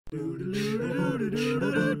What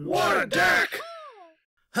a deck!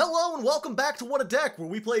 Hello and welcome back to What a Deck, where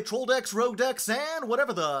we play troll decks, rogue decks, and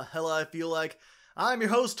whatever the hell I feel like. I'm your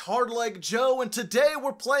host, Hardleg Joe, and today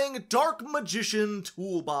we're playing Dark Magician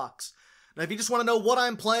Toolbox. Now, if you just want to know what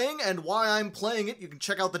I'm playing and why I'm playing it, you can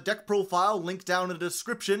check out the deck profile, linked down in the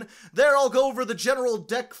description. There I'll go over the general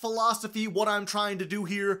deck philosophy, what I'm trying to do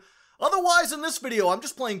here. Otherwise, in this video, I'm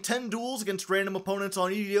just playing 10 duels against random opponents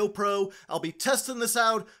on YGOPro. I'll be testing this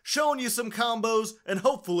out, showing you some combos, and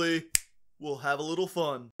hopefully, we'll have a little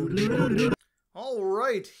fun.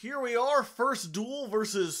 Alright, here we are, first duel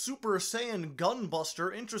versus Super Saiyan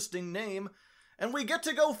Gunbuster, interesting name. And we get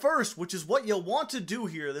to go first, which is what you'll want to do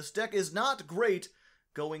here. This deck is not great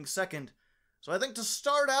going second. So I think to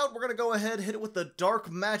start out, we're going to go ahead and hit it with the Dark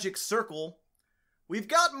Magic Circle. We've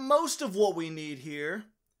got most of what we need here.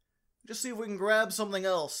 Just see if we can grab something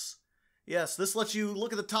else. Yes, this lets you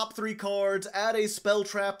look at the top 3 cards, add a spell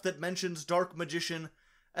trap that mentions Dark Magician,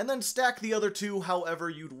 and then stack the other 2 however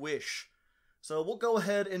you'd wish. So we'll go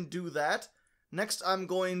ahead and do that. Next, I'm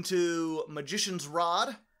going to Magician's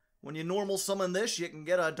Rod. When you normal summon this, you can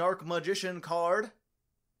get a Dark Magician card.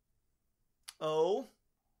 Oh.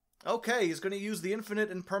 Okay, he's going to use the Infinite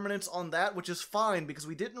Impermanence on that, which is fine, because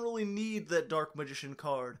we didn't really need that Dark Magician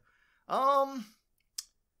card.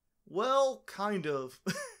 Well, kind of.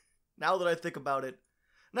 Now that I think about it.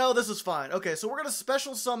 No, this is fine. Okay, so we're going to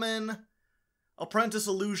special summon Apprentice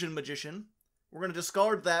Illusion Magician. We're going to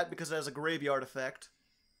discard that because it has a graveyard effect.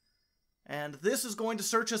 And this is going to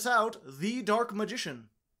search us out, the Dark Magician.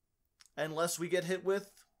 Unless we get hit with,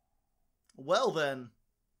 well then,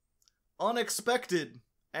 unexpected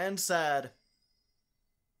and sad.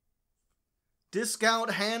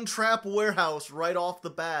 Discount Hand Trap Warehouse right off the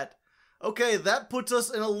bat. Okay, that puts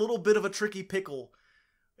us in a little bit of a tricky pickle.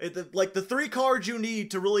 Like, the 3 cards you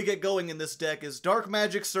need to really get going in this deck is Dark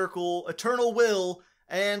Magic Circle, Eternal Will,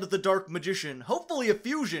 and the Dark Magician. Hopefully a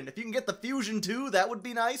fusion. If you can get the fusion too, that would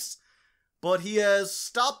be nice. But he has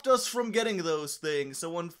stopped us from getting those things,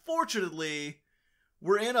 so unfortunately,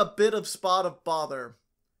 we're in a bit of spot of bother.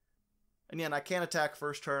 And yeah, I can't attack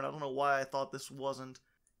first turn. I don't know why I thought this wasn't.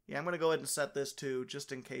 Yeah, I'm going to go ahead and set this too,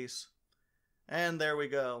 just in case. And there we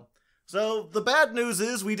go. So, the bad news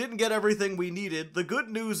is we didn't get everything we needed. The good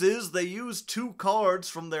news is they used 2 cards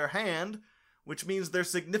from their hand, which means they're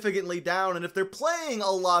significantly down, and if they're playing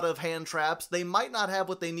a lot of hand traps, they might not have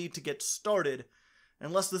what they need to get started.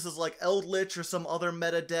 Unless this is like Eldritch or some other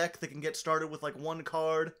meta deck that can get started with like 1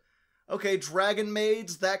 card. Okay, Dragon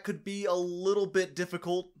Maids, that could be a little bit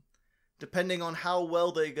difficult, depending on how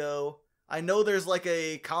well they go. I know there's like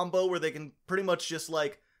a combo where they can pretty much just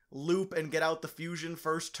like loop and get out the fusion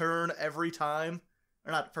first turn every time.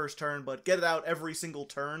 Or not first turn, but get it out every single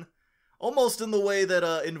turn. Almost in the way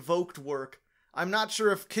that Invoked work. I'm not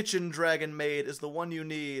sure if Kitchen Dragon Maid is the one you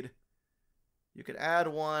need. You could add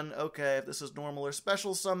 1. Okay, if this is normal or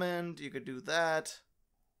special summoned, you could do that.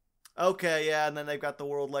 Okay, yeah, and then they've got the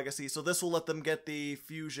World Legacy, so this will let them get the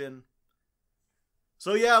fusion.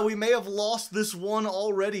 So yeah, we may have lost this one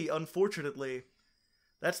already, unfortunately.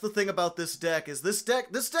 That's the thing about this deck, is this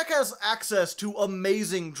deck has access to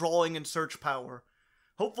amazing drawing and search power.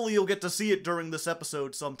 Hopefully you'll get to see it during this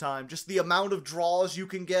episode sometime. Just the amount of draws you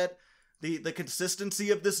can get, the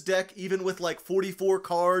consistency of this deck, even with like 44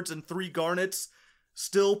 cards and 3 garnets,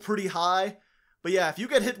 still pretty high. But yeah, if you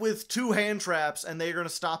get hit with 2 hand traps and they're going to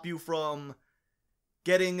stop you from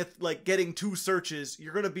getting 2 searches,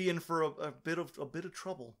 you're going to be in for a bit of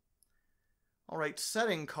trouble. Alright,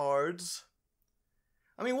 setting cards.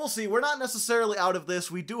 I mean, we'll see. We're not necessarily out of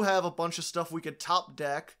this. We do have a bunch of stuff we could top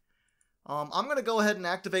deck. I'm going to go ahead and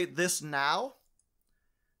activate this now.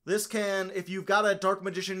 This can, if you've got a Dark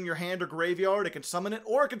Magician in your hand or graveyard, it can summon it,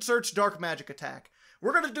 or it can search Dark Magic Attack.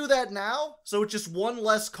 We're going to do that now, so it's just 1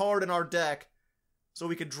 less card in our deck, so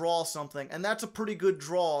we can draw something. And that's a pretty good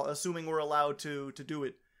draw, assuming we're allowed to do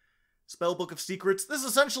it. Spellbook of Secrets. This is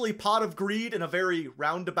essentially Pot of Greed in a very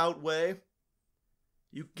roundabout way.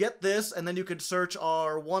 You get this, and then you can search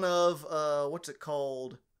our one of, what's it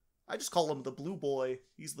called? I just call him the Blue Boy.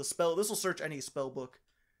 He's the spell. This will search any spellbook.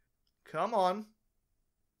 Come on.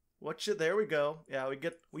 There we go. Yeah,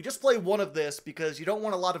 we just play 1 of this because you don't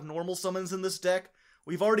want a lot of normal summons in this deck.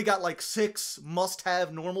 We've already got like 6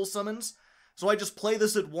 must-have normal summons. So I just play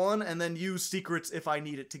this at 1 and then use secrets if I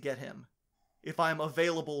need it to get him. If I'm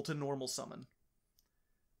available to normal summon.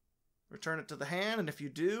 Return it to the hand, and if you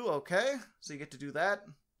do, okay. So you get to do that.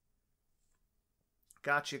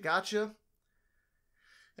 Gotcha.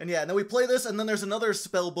 And yeah, and then we play this, and then there's another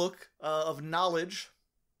spellbook of knowledge.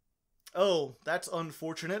 Oh, that's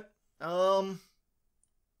unfortunate.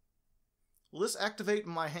 Will this activate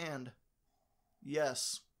in my hand?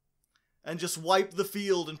 Yes. And just wipe the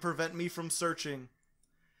field and prevent me from searching.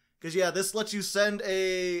 Because, yeah, this lets you send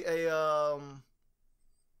a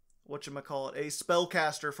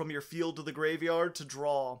spellcaster from your field to the graveyard to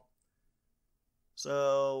draw.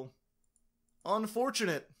 So,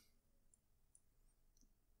 unfortunate.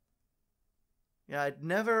 Yeah,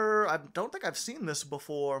 I don't think I've seen this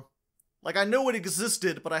before. Like, I know it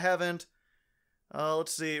existed, but I haven't.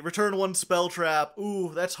 Let's see. Return one spell trap.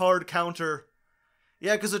 Ooh, that's hard counter.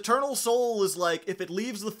 Yeah, because Eternal Soul is like, if it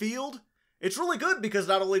leaves the field, it's really good because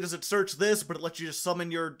not only does it search this, but it lets you just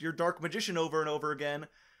summon your Dark Magician over and over again.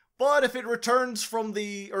 But if it returns from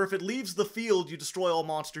if it leaves the field, you destroy all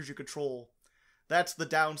monsters you control. That's the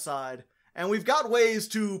downside. And we've got ways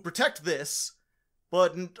to protect this,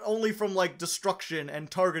 but only from, like, destruction and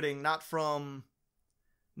targeting, not from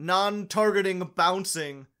non-targeting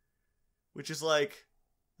bouncing, which is like,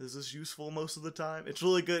 is this useful most of the time? It's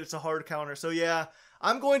really good. It's a hard counter. So yeah,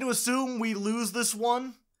 I'm going to assume we lose this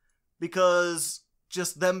one, because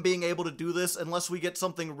just them being able to do this, unless we get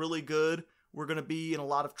something really good, we're going to be in a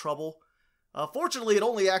lot of trouble. Fortunately, it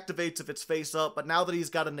only activates if it's face up, but now that he's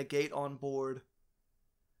got a negate on board,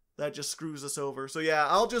 that just screws us over. So yeah,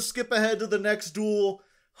 I'll just skip ahead to the next duel.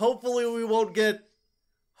 Hopefully we won't get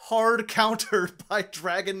hard countered by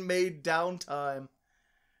Dragon Maid downtime.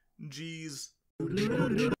 Jeez.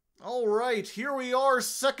 Alright, here we are,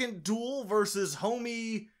 second duel versus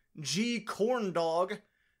Homie G Corndog.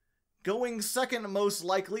 Going second most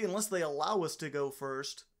likely, unless they allow us to go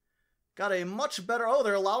first. Got a much better... Oh,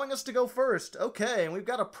 they're allowing us to go first. Okay, and we've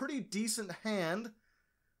got a pretty decent hand.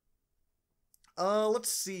 Let's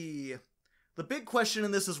see. The big question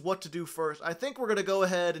in this is what to do first. I think we're going to go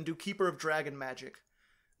ahead and do Keeper of Dragon Magic.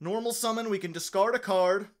 Normal summon, we can discard a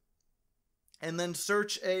card, and then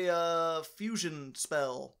search a fusion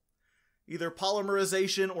spell. Either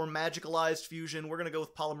Polymerization or Magicalized Fusion. We're going to go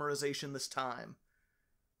with Polymerization this time.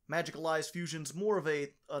 Magicalized Fusion's more of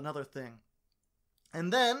another thing.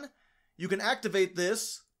 And then, you can activate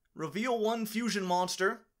this, reveal one fusion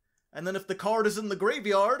monster, and then if the card is in the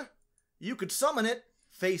graveyard, you could summon it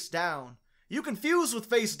face down. You can fuse with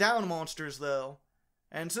face down monsters, though.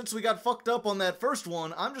 And since we got fucked up on that first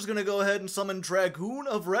one, I'm just going to go ahead and summon Dragoon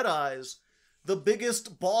of Red Eyes, the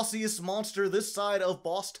biggest, bossiest monster this side of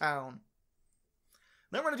Boss Town.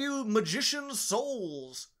 Then we're going to do Magician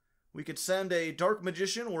Souls. We could send a Dark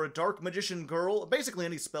Magician or a Dark Magician Girl, basically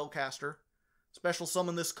any spellcaster. Special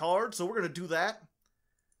summon this card, so we're going to do that.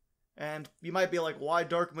 And you might be like, why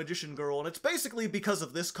Dark Magician Girl? And it's basically because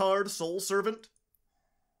of this card, Soul Servant.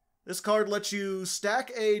 This card lets you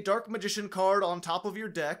stack a Dark Magician card on top of your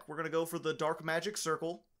deck. We're going to go for the Dark Magic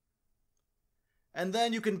Circle. And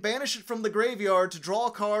then you can banish it from the graveyard to draw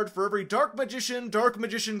a card for every Dark Magician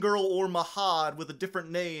Girl, or Mahad with a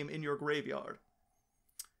different name in your graveyard.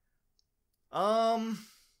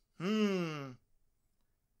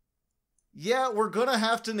 Yeah, we're gonna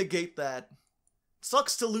have to negate that.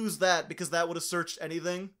 Sucks to lose that, because that would have searched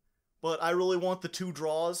anything. But I really want the two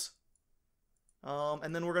draws.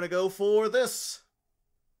 And then we're gonna go for this.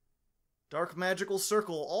 Dark Magical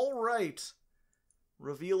Circle. Alright.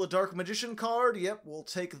 Reveal a Dark Magician card. Yep, we'll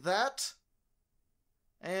take that.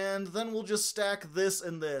 And then we'll just stack this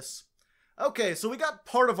and this. Okay, so we got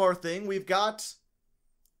part of our thing. We've got...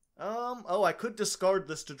 oh, I could discard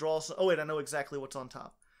this to draw some... Oh, wait, I know exactly what's on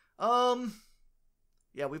top.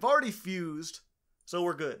 Yeah, we've already fused, so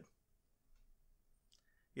we're good.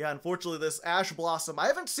 Yeah, unfortunately, this Ash Blossom, I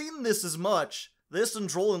haven't seen this as much. This and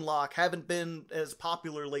Drolenlock haven't been as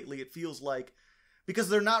popular lately, it feels like. Because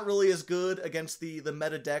they're not really as good against the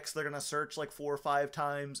meta decks. They're going to search like 4 or 5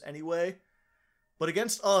 times anyway. But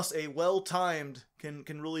against us, a well-timed can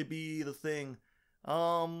really be the thing.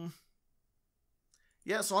 Yeah,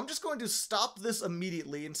 so I'm just going to stop this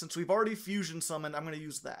immediately, and since we've already fusion summoned, I'm going to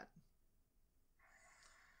use that.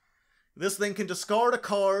 This thing can discard a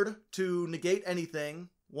card to negate anything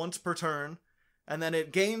once per turn, and then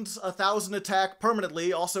it gains 1,000 attack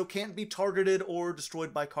permanently, also can't be targeted or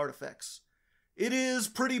destroyed by card effects. It is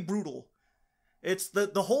pretty brutal. It's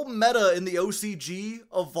the whole meta in the OCG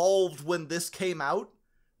evolved when this came out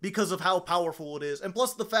because of how powerful it is, and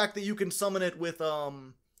plus the fact that you can summon it with,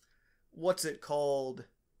 what's it called?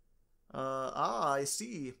 I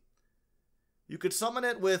see. You could summon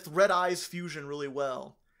it with Red Eyes Fusion really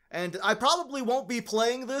well. And I probably won't be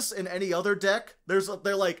playing this in any other deck. There's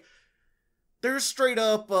straight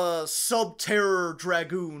up sub-terror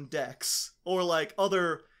Dragoon decks. Or like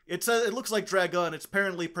other... It looks like Dragon, it's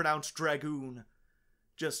apparently pronounced Dragoon.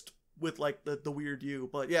 Just with like the weird U.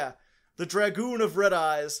 But yeah, the Dragoon of Red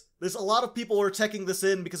Eyes. There's a lot of people are teching this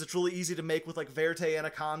in because it's really easy to make with like Verte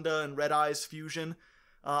Anaconda and Red Eyes Fusion.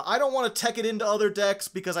 I don't want to tech it into other decks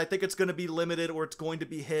because I think it's going to be limited or it's going to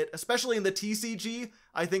be hit. Especially in the TCG,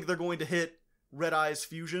 I think they're going to hit Red Eyes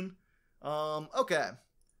Fusion. Okay.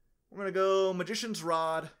 We're going to go Magician's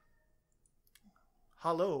Rod.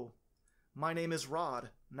 Hello. My name is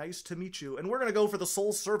Rod. Nice to meet you. And we're going to go for the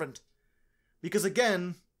Soul Servant. Because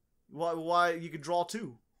again, why you could draw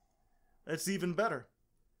 2. That's even better.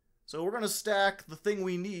 So we're going to stack the thing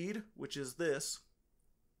we need, which is this.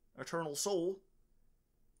 Eternal Soul.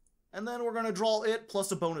 And then we're going to draw it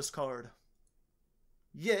plus a bonus card.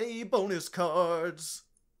 Yay, bonus cards!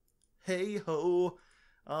 Hey ho.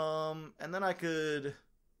 And then I could...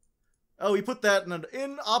 Oh, he put that in an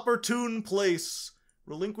inopportune place.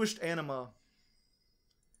 Relinquished Anima.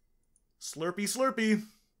 Slurpy slurpy.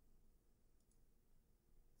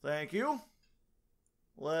 Thank you.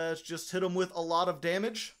 Let's just hit him with a lot of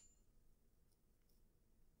damage.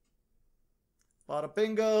 Bada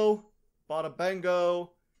bingo. Bada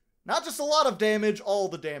bango. Not just a lot of damage, all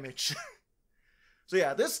the damage. So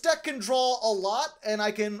yeah, this deck can draw a lot, and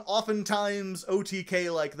I can oftentimes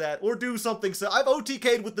OTK like that, or do something. So I've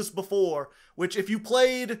OTK'd with this before, which if you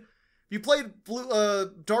played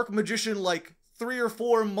Dark Magician like 3 or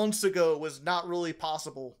 4 months ago was not really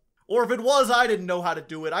possible. Or if it was, I didn't know how to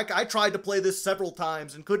do it. I tried to play this several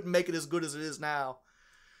times and couldn't make it as good as it is now.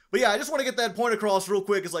 But yeah, I just want to get that point across real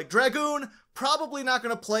quick. It's like, Dragoon, probably not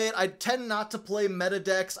going to play it. I tend not to play meta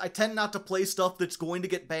decks. I tend not to play stuff that's going to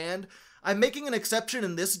get banned. I'm making an exception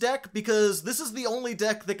in this deck because this is the only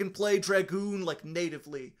deck that can play Dragoon, like,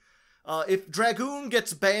 natively. If Dragoon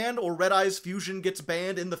gets banned or Red Eyes Fusion gets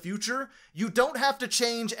banned in the future, you don't have to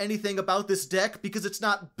change anything about this deck because it's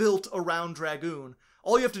not built around Dragoon.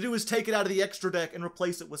 All you have to do is take it out of the extra deck and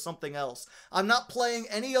replace it with something else. I'm not playing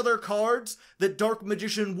any other cards that Dark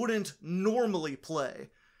Magician wouldn't normally play.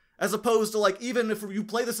 As opposed to, like, even if you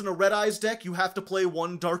play this in a Red Eyes deck, you have to play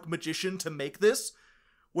one Dark Magician to make this,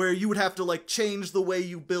 where you would have to, like, change the way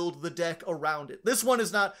you build the deck around it. This one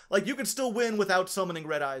is not, like, you can still win without summoning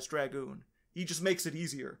Red Eyes Dragoon. He just makes it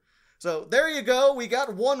easier. So, there you go, we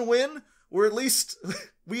got 1 win. Or at least,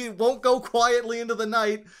 we won't go quietly into the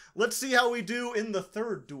night. Let's see how we do in the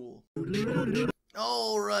 3rd duel.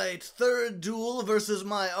 Alright, 3rd duel versus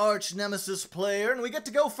my arch nemesis player, and we get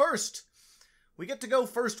to go first. We get to go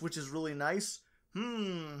first, which is really nice. Alright,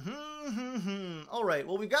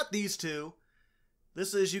 well, we've got these 2.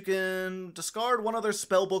 This is, you can discard one other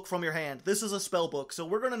spellbook from your hand. This is a spellbook, so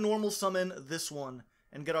we're going to normal summon this one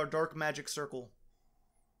and get our Dark Magic Circle.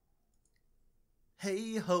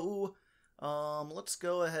 Hey ho. Let's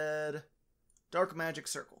go ahead, Dark Magic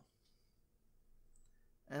Circle.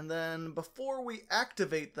 And then before we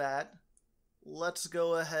activate that, let's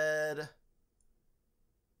go ahead.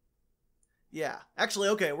 Yeah, actually,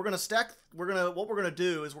 okay, what we're gonna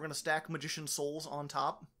do is we're gonna stack Magician Souls on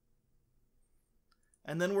top.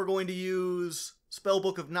 And then we're going to use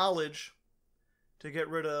Spellbook of Knowledge to get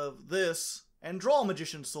rid of this and draw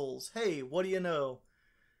Magician Souls. Hey, what do you know?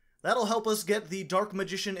 That'll help us get the Dark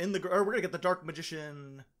Magician in the... Or we're gonna get the Dark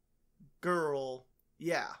Magician girl.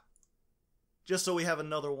 Yeah. Just so we have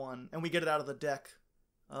another one. And we get it out of the deck.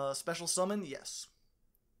 Special summon? Yes.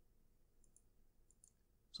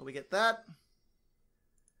 So we get that.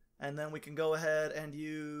 And then we can go ahead and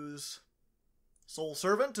use Soul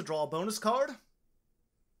Servant to draw a bonus card.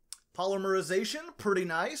 Polymerization, pretty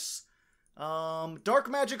nice. Dark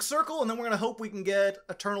Magic Circle, and then we're gonna hope we can get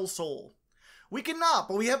Eternal Soul. We cannot,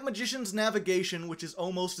 but we have Magician's Navigation, which is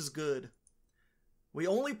almost as good. We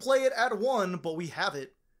only play it at 1, but we have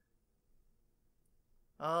it.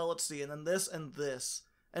 Let's see, and then this and this.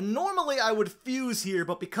 And normally I would fuse here,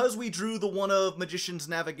 but because we drew the one of Magician's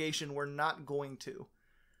Navigation, we're not going to.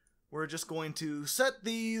 We're just going to set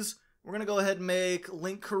these. We're going to go ahead and make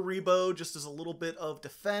Link Karibo just as a little bit of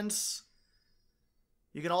defense.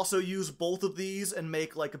 You can also use both of these and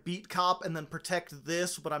make like a Beat Cop and then protect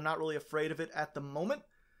this, but I'm not really afraid of it at the moment.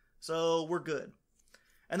 So we're good.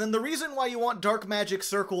 And then the reason why you want Dark Magic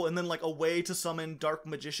Circle and then like a way to summon Dark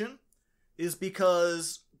Magician is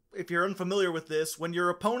because, if you're unfamiliar with this, when your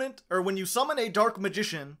opponent, or when you summon a Dark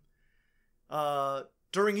Magician,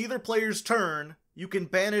 during either player's turn, you can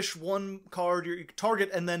banish one card you target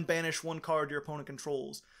and then banish one card your opponent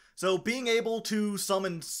controls. So being able to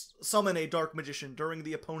summon a Dark Magician during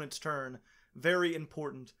the opponent's turn, very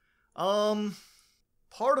important.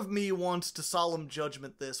 Part of me wants to Solemn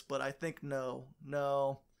Judgment this, but I think no.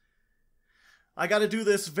 I gotta do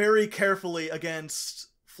this very carefully against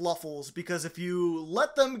Fluffles, because if you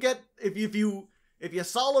let them get, if If you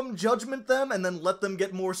solemn judgment them and then let them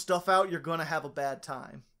get more stuff out, you're gonna have a bad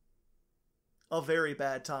time. A very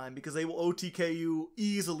bad time, because they will OTK you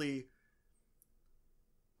easily.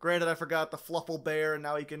 Granted, I forgot the Fluffle Bear, and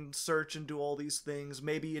now he can search and do all these things.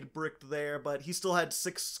 Maybe he had bricked there, but he still had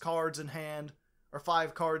 6 cards in hand, or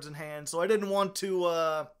 5 cards in hand, so I didn't want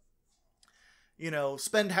to, you know,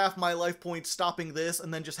 spend half my life points stopping this,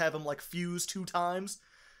 and then just have him, like, fuse 2 times.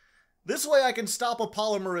 This way I can stop a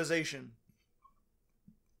polymerization,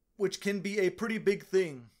 which can be a pretty big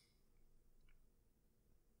thing.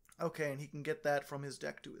 Okay, and he can get that from his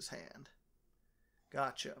deck to his hand.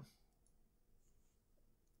 Gotcha.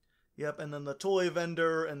 Yep, and then the toy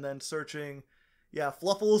vendor, and then searching. Yeah,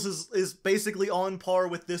 Fluffles is basically on par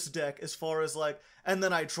with this deck as far as, like, and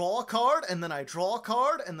then I draw a card, and then I draw a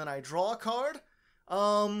card, and then I draw a card.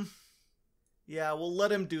 Yeah, we'll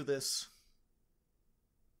let him do this.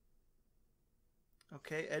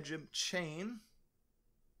 Okay, Edge him Chain.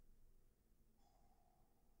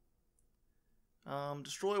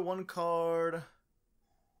 Destroy 1 card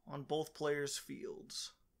on both players'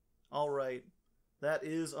 fields. Alright. That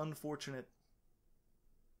is unfortunate.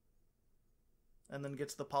 And then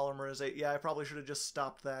gets the polymerization. Yeah, I probably should have just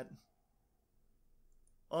stopped that.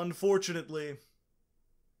 Unfortunately.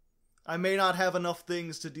 I may not have enough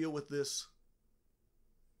things to deal with this.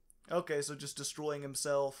 Okay, so just destroying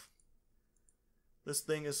himself. This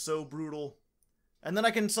thing is so brutal. And then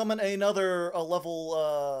I can summon another a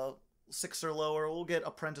level 6 or lower. We'll get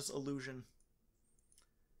Apprentice Illusion.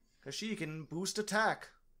 Because she can boost attack.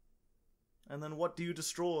 And then what do you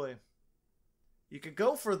destroy? You could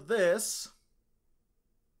go for this.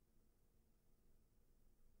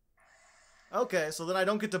 Okay, so then I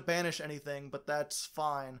don't get to banish anything, but that's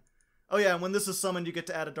fine. Oh yeah, and when this is summoned, you get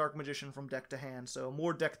to add a Dark Magician from deck to hand, so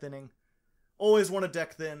more deck thinning. Always want to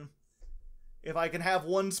deck thin. If I can have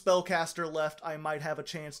 1 spellcaster left, I might have a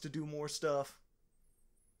chance to do more stuff.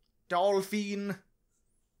 Dolphin.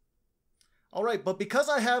 Alright, but because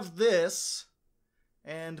I have this,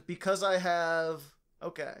 and because I have...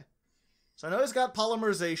 Okay. So I know he's got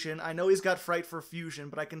Polymerization, I know he's got Fright for Fusion,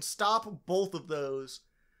 but I can stop both of those.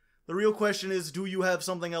 The real question is, do you have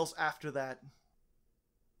something else after that?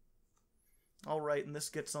 Alright, and this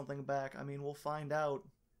gets something back. I mean, we'll find out.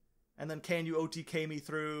 And then can you OTK me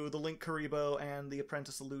through the Link Karibo and the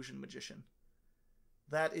Apprentice Illusion Magician?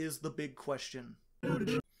 That is the big question.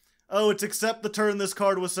 Oh, it's except the turn this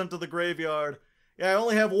card was sent to the graveyard. Yeah, I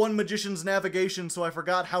only have 1 Magician's Navigation, so I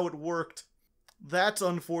forgot how it worked. That's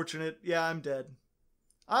unfortunate. Yeah, I'm dead.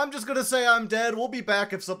 I'm just gonna say I'm dead. We'll be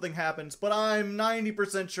back if something happens, but I'm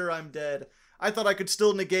 90% sure I'm dead. I thought I could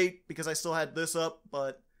still negate because I still had this up,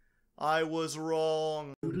 but I was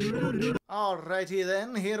wrong. Alrighty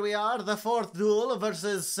then, here we are, the 4th duel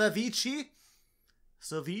versus Savici.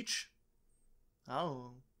 Savich?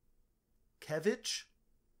 Oh. Kevich?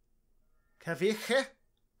 Kaviche?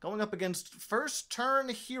 Going up against first turn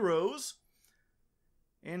heroes.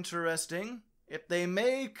 Interesting. If they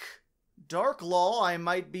make Dark Law, I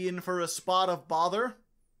might be in for a spot of bother.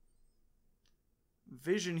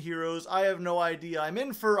 Vision heroes, I have no idea. I'm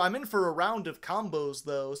in for a round of combos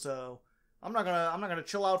though, so I'm not gonna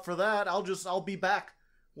chill out for that. I'll be back.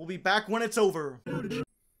 We'll be back when it's over.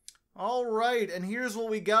 Alright, and here's what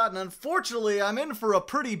we got, and unfortunately I'm in for a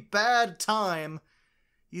pretty bad time.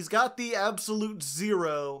 He's got the absolute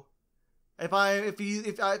 0. If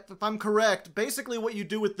I'm correct, basically what you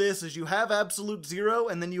do with this is you have absolute 0,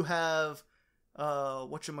 and then you have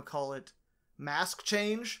whatchamacallit, mask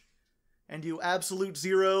change, and you absolute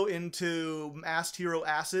 0 into masked hero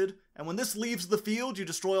acid, and when this leaves the field, you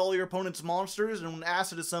destroy all your opponent's monsters, and when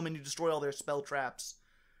acid is summoned, you destroy all their spell traps.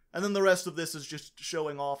 And then the rest of this is just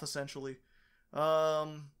showing off, essentially.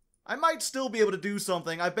 I might still be able to do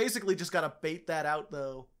something. I basically just gotta bait that out,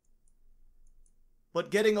 though.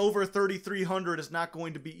 But getting over 3,300 is not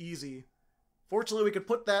going to be easy. Fortunately, we could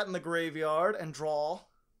put that in the graveyard and draw.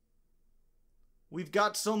 We've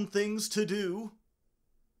got some things to do.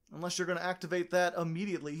 Unless you're going to activate that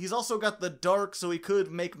immediately. He's also got the dark, so he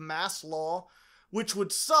could make Mass Law, which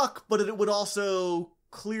would suck, but it would also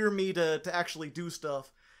clear me to actually do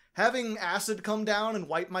stuff. Having acid come down and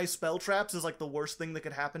wipe my spell traps is like the worst thing that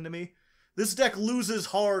could happen to me. This deck loses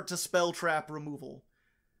hard to spell trap removal.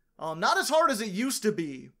 Not as hard as it used to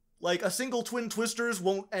be. Like, a single Twin Twisters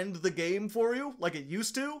won't end the game for you, like it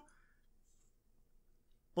used to.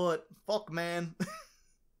 But, fuck, man.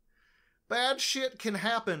 Bad shit can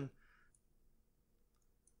happen.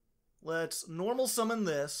 Let's normal summon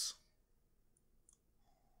this.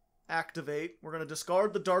 Activate. We're going to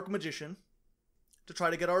discard the Dark Magician to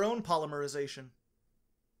try to get our own polymerization.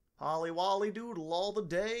 Polly Wally Doodle all the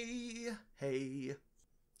day. Hey.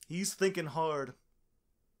 He's thinking hard.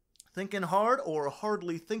 Thinking hard or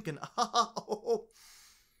hardly thinking?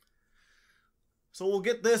 So we'll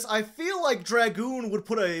get this. I feel like Dragoon would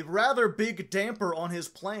put a rather big damper on his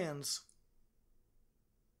plans.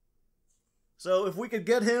 So if we could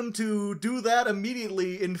get him to do that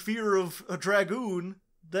immediately in fear of a Dragoon,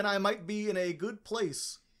 then I might be in a good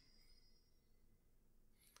place.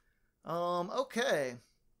 Okay.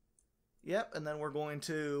 Yep, and then we're going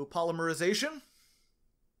to polymerization.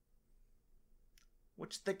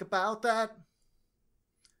 What you think about that?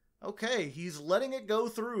 Okay, he's letting it go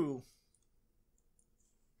through.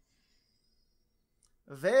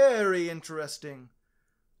 Very interesting.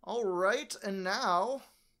 Alright, and now...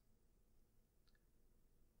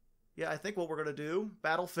 Yeah, I think what we're gonna do,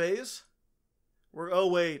 battle phase. Oh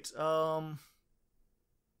wait,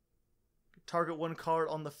 target one card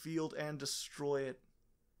on the field and destroy it.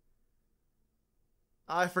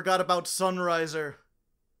 I forgot about Sunriser.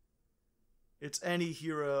 It's any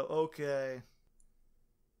hero, okay.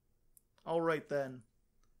 Alright then.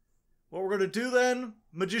 What we're gonna do then,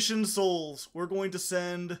 Magician Souls. We're going to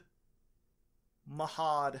send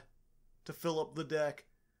Mahad to fill up the deck.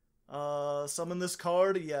 Summon this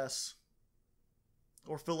card, yes.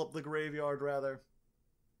 Or fill up the graveyard, rather.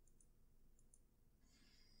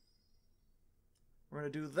 We're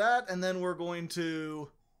going to do that, and then we're going to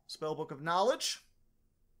Spellbook of Knowledge.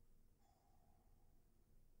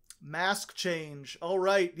 Mask Change.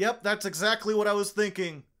 Alright, yep, that's exactly what I was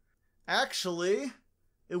thinking. Actually,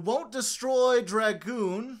 it won't destroy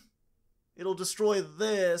Dragoon. It'll destroy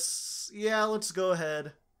this. Yeah, let's go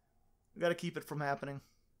ahead. We gotta keep it from happening.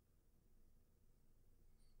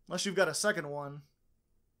 Unless you've got a second one.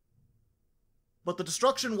 But the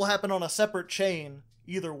destruction will happen on a separate chain,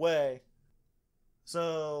 either way.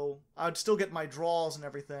 So, I'd still get my draws and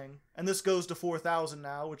everything. And this goes to 4,000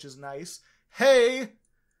 now, which is nice. Hey!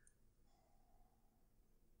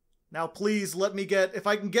 Now please let me get... If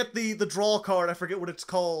I can get the draw card, I forget what it's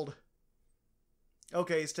called.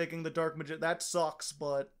 Okay, he's taking the Dark Magician. That sucks,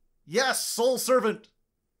 but... Yes! Soul Servant!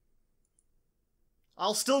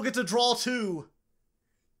 I'll still get to draw 2.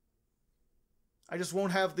 I just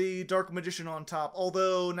won't have the Dark Magician on top.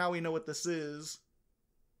 Although, now we know what this is.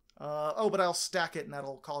 Oh, but I'll stack it and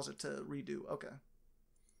that'll cause it to redo. Okay.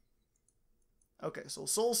 Okay, so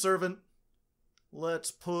Soul Servant.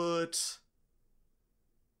 Let's put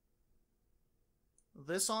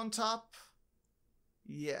this on top.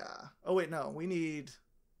 Yeah. Oh, wait, no. We need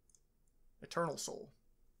Eternal Soul.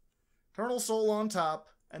 Eternal Soul on top,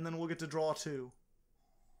 and then we'll get to draw 2.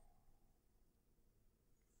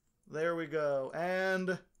 There we go.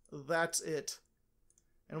 And that's it.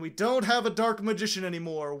 And we don't have a Dark Magician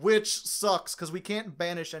anymore, which sucks, because we can't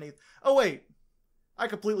banish any... Oh, wait. I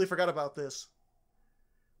completely forgot about this.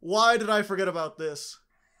 Why did I forget about this?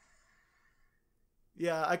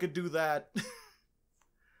 Yeah, I could do that.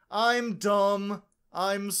 I'm dumb.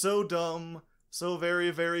 I'm so dumb. So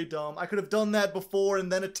very, very dumb. I could have done that before and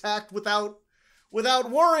then attacked without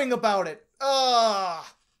worrying about it.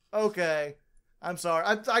 Ah, okay. I'm sorry.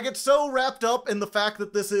 I get so wrapped up in the fact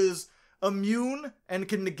that this is immune and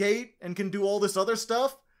can negate and can do all this other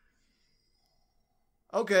stuff.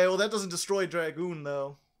 Okay, well that doesn't destroy Dragoon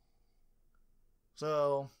though.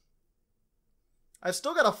 So I've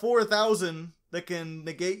still got a 4,000 that can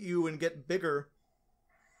negate you and get bigger.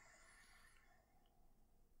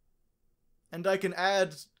 And I can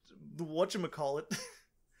add whatchamacallit.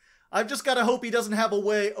 I've just gotta hope he doesn't have a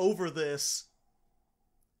way over this.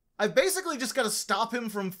 I've basically just gotta stop him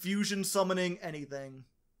from fusion summoning anything.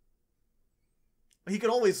 He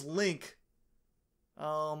could always link.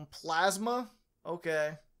 Plasma?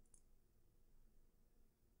 Okay.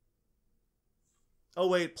 Oh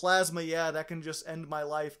wait, Plasma, yeah, that can just end my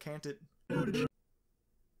life, can't it?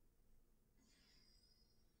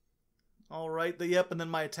 Alright, yep, and then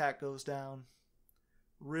my attack goes down.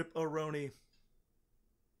 Rip-a-roni.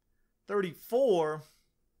 34?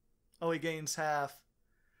 Oh, he gains half.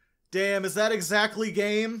 Damn, is that exactly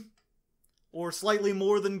game? Or slightly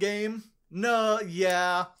more than game? No,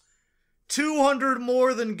 yeah. 200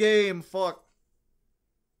 more than game, fuck.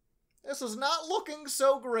 This is not looking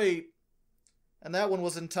so great. And that one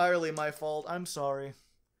was entirely my fault, I'm sorry.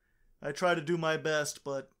 I try to do my best,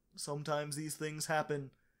 but sometimes these things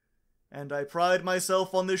happen. And I pride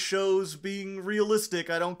myself on this show's being realistic.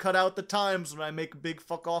 I don't cut out the times when I make big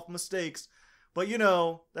fuck-off mistakes. But you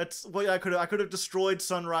know, that's what I could have destroyed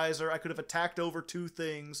Sunriser. I could have attacked over 2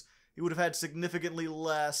 things. He would have had significantly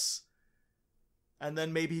less. And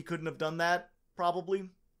then maybe he couldn't have done that? Probably.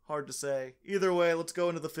 Hard to say. Either way, let's go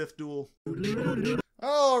into the 5th duel.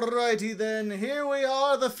 Alrighty then, here we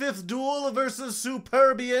are, the 5th duel versus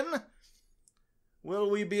Superbian. Will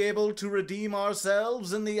we be able to redeem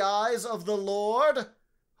ourselves in the eyes of the Lord?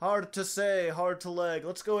 Hard to say, hard to leg.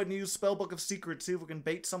 Let's go ahead and use Spellbook of Secrets, see if we can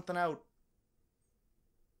bait something out.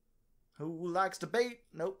 Who likes to bait?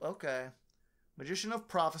 Nope, okay. Magician of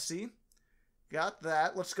Prophecy. Got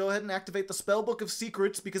that. Let's go ahead and activate the Spellbook of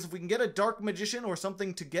Secrets, because if we can get a Dark Magician or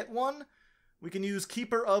something to get one, we can use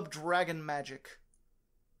Keeper of Dragon Magic.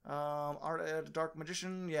 Dark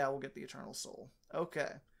Magician, yeah, we'll get the Eternal Soul. Okay.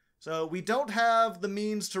 So we don't have the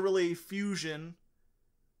means to really fusion,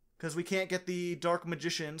 because we can't get the Dark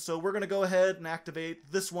Magician, so we're going to go ahead and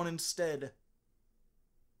activate this one instead.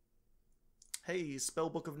 Hey,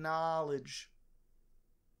 Spellbook of Knowledge.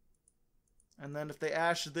 And then if they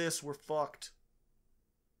ash this, we're fucked.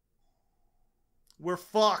 We're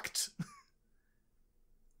fucked!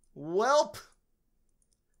 Welp!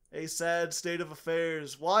 A sad state of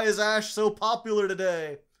affairs. Why is Ash so popular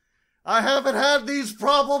today? I haven't had these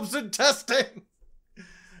problems in testing!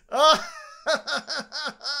 I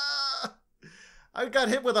got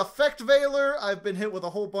hit with Effect Veiler. I've been hit with a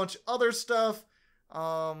whole bunch of other stuff.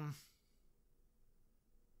 No.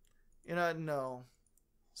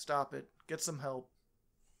 Stop it. Get some help.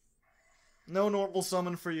 No normal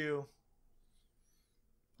summon for you.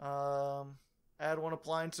 Add one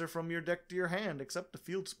appliancer from your deck to your hand, except a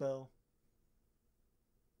field spell.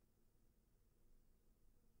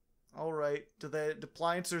 Alright. Do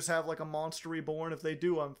appliancers have like a monster reborn? If they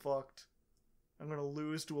do, I'm fucked. I'm gonna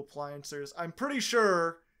lose to appliancers. I'm pretty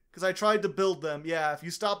sure, because I tried to build them. Yeah, if you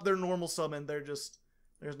stop their normal summon, there's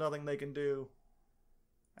nothing they can do.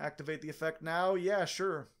 Activate the effect now? Yeah,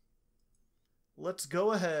 sure. Let's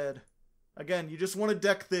go ahead. Again, you just want to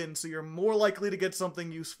deck thin, so you're more likely to get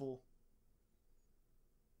something useful.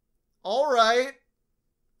 Alright.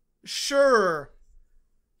 Sure.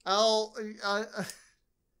 I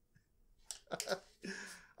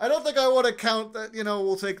don't think I want to count that,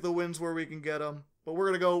 we'll take the wins where we can get them. But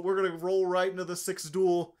we're gonna roll right into the 6th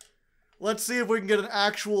duel. Let's see if we can get an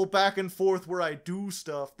actual back and forth where I do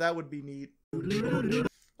stuff. That would be neat.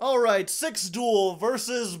 Alright, 6th duel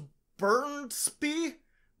versus Burnspy?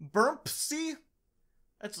 Burmpsy?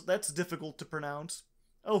 That's difficult to pronounce.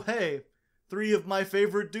 Oh hey, 3 of my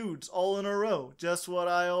favorite dudes all in a row. Just what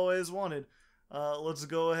I always wanted. Let's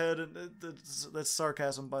go ahead and... that's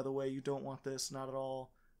sarcasm, by the way. You don't want this. Not at all.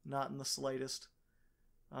 Not in the slightest.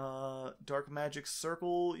 Dark Magic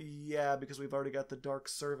Circle? Yeah, because we've already got the Dark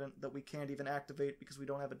Servant that we can't even activate because we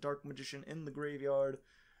don't have a Dark Magician in the graveyard,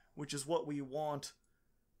 which is what we want.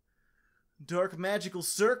 Dark Magical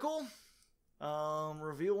Circle?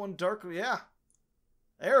 Reveal one Dark... yeah.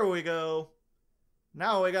 There we go.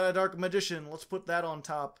 Now we got a Dark Magician. Let's put that on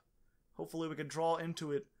top. Hopefully we can draw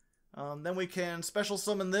into it. Then we can special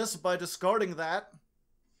summon this by discarding that.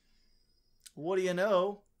 What do you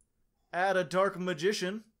know? Add a Dark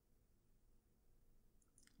Magician.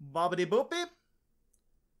 Bobbity boopy.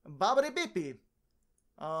 Bobbity beepy.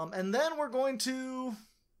 And then we're going to...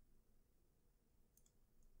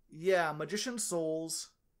 yeah, Magician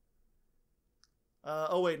Souls.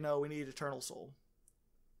 Oh wait, no, we need Eternal Soul.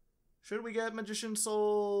 Should we get Magician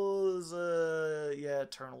Souls? Yeah,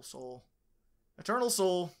 Eternal Soul. Eternal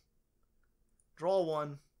Soul. Draw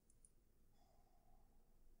one.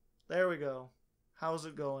 There we go. How's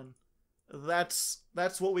it going? That's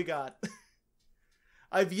what we got.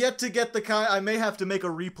 I've yet to get the kind... I may have to make a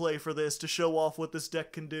replay for this to show off what this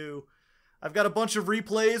deck can do. I've got a bunch of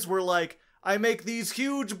replays where, like, I make these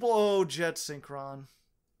huge... oh, Jet Synchron.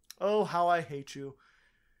 Oh, how I hate you.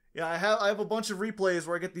 Yeah, I have a bunch of replays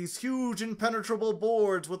where I get these huge impenetrable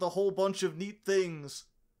boards with a whole bunch of neat things.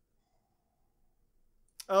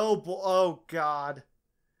 Oh God.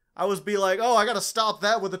 I was like, oh, I gotta stop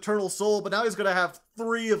that with Eternal Soul, but now he's gonna have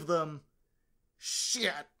 3 of them.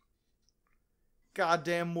 Shit.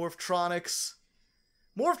 Goddamn Morphtronics.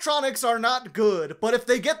 Morphtronics are not good, but if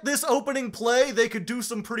they get this opening play, they could do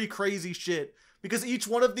some pretty crazy shit. Because each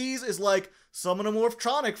one of these is like, summon a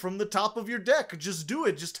Morphtronic from the top of your deck. Just do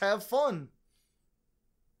it. Just have fun.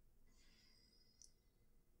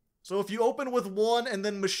 So if you open with 1 and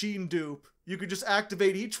then Machine Dupe, you could just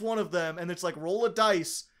activate each one of them, and it's like roll a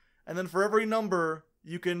dice, and then for every number,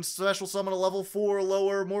 you can special summon a level 4 or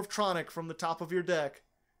lower Morphtronic from the top of your deck.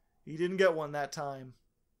 He didn't get one that time.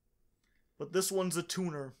 But this one's a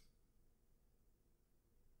tuner.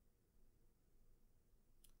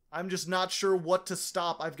 I'm just not sure what to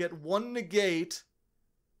stop. I've got 1 negate.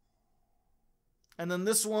 And then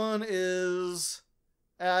this one is...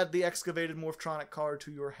 add the excavated Morphtronic card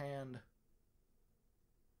to your hand.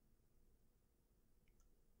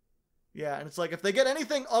 Yeah, and it's like, if they get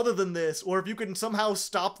anything other than this, or if you can somehow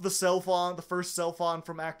stop the Self-On, the first Self-On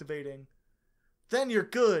from activating, then you're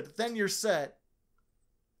good. Then you're set.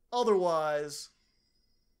 Otherwise,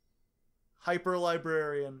 Hyper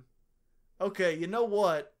Librarian. Okay, you know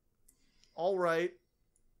what? Alright.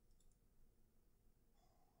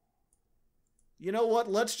 You know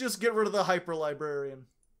what? Let's just get rid of the Hyper Librarian.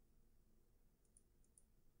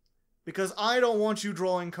 Because I don't want you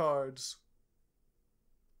drawing cards.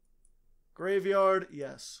 Graveyard,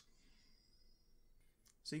 yes.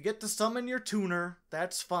 So you get to summon your tuner.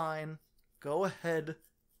 That's fine. Go ahead.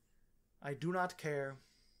 I do not care.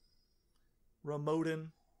 Remoten.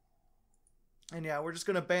 And yeah, we're just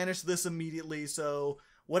going to banish this immediately. So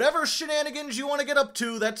whatever shenanigans you want to get up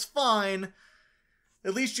to, that's fine.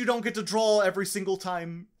 At least you don't get to draw every single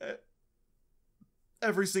time.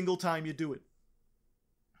 Every single time you do it.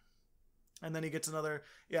 And then he gets another...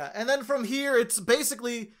 Yeah, and then from here, it's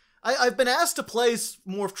basically... I've been asked to play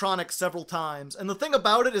Morphtronics several times, and the thing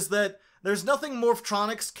about it is that there's nothing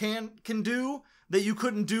Morphtronics can do that you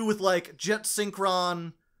couldn't do with, like, Jet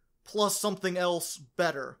Synchron plus something else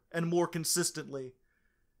better and more consistently.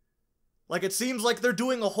 Like, it seems like they're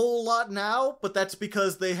doing a whole lot now, but that's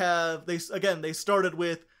because they started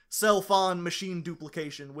with Self-On machine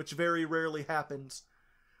duplication, which very rarely happens.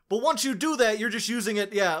 But once you do that, you're just using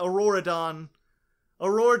it, yeah, Auroradon,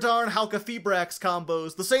 Halka-Febrax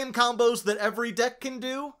combos. The same combos that every deck can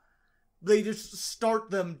do. They just start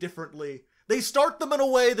them differently. They start them in a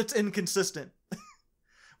way that's inconsistent.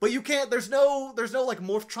 But you can't, there's no like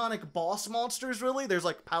Morphtronic boss monsters really. There's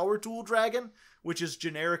like Power Tool Dragon, which is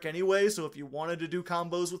generic anyway, so if you wanted to do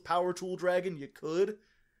combos with Power Tool Dragon, you could.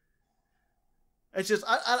 It's just,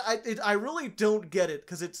 I really don't get it,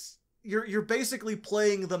 because it's, you're basically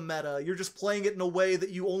playing the meta. You're just playing it in a way that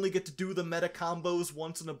you only get to do the meta combos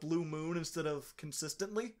once in a blue moon instead of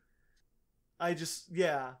consistently.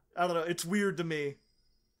 Yeah, I don't know, it's weird to me.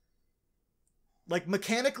 Like,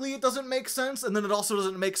 mechanically it doesn't make sense, and then it also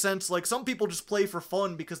doesn't make sense, like, some people just play for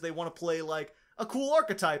fun because they want to play, like, a cool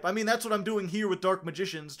archetype. I mean, that's what I'm doing here with Dark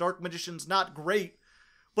Magicians. Dark Magician's not great,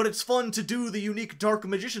 but it's fun to do the unique Dark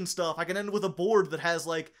Magician stuff. I can end with a board that has,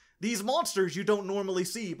 like, these monsters you don't normally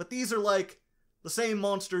see, but these are, like, the same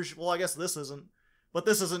monsters. Well, I guess this isn't. But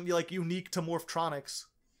this isn't, like, unique to Morphtronics.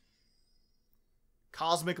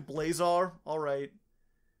 Cosmic Blazar? Alright.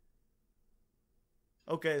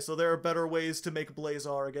 Okay, so there are better ways to make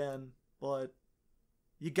Blazar again, but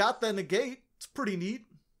you got the negate. It's pretty neat.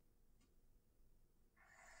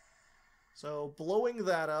 So, blowing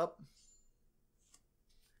that up,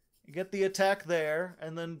 you get the attack there,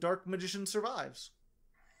 and then Dark Magician survives.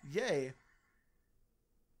 Yay.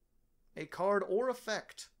 A card or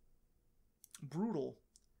effect. Brutal.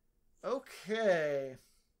 Okay.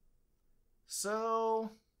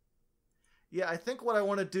 So, yeah, I think what I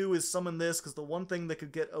want to do is summon this, because the one thing that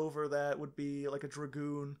could get over that would be like a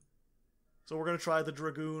Dragoon. So we're going to try the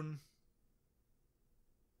Dragoon.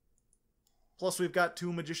 Plus we've got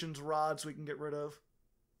 2 Magician's Rods we can get rid of.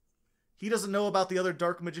 He doesn't know about the other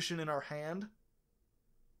Dark Magician in our hand.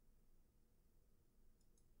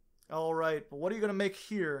 Alright, but what are you going to make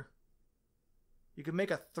here? You can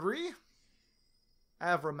make a 3?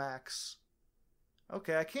 Avramax.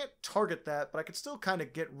 Okay, I can't target that, but I can still kind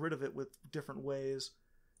of get rid of it with different ways.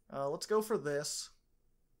 Let's go for this.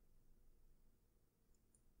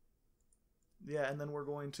 Yeah, and then we're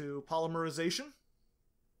going to Polymerization.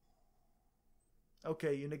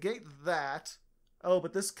 Okay, you negate that. Oh,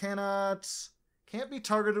 but this can't be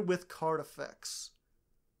targeted with card effects.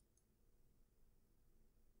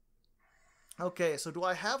 Okay, so do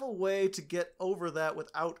I have a way to get over that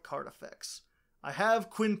without card effects? I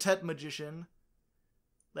have Quintet Magician.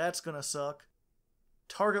 That's gonna suck.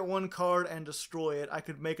 Target 1 card and destroy it. I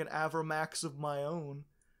could make an Avramax of my own.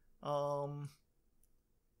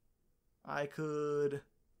 I could...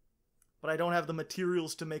 But I don't have the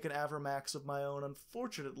materials to make an Avramax of my own,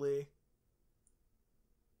 unfortunately.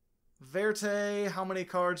 Verte, how many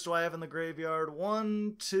cards do I have in the graveyard?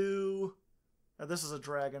 1, 2... this is a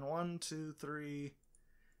dragon. 1, 2, 3...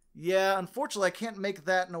 Yeah, unfortunately I can't make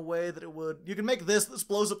that in a way that it would... You can make this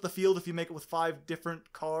blows up the field if you make it with 5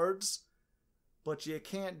 different cards. But you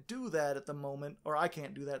can't do that at the moment. Or I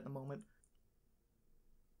can't do that at the moment.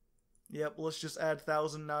 Yep, let's just add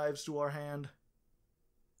 1,000 Knives to our hand.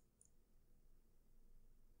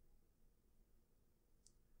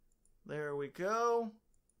 There we go.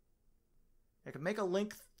 I can make a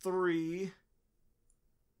Link 3...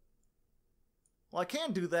 Well, I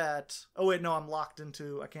can do that. Oh, wait, no, I'm locked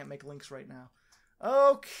into... I can't make links right now.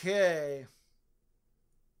 Okay.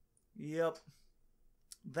 Yep.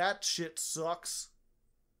 That shit sucks.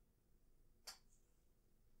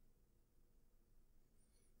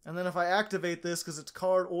 And then if I activate this, because it's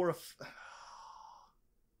card or a...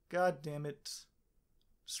 God damn it.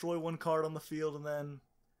 Destroy one card on the field, and then...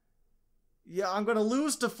 Yeah, I'm gonna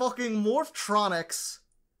lose to fucking Morphtronics.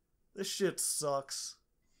 This shit sucks.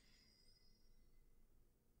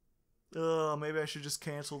 Ugh, maybe I should just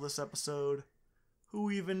cancel this episode.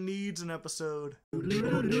 Who even needs an episode?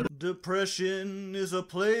 Depression is a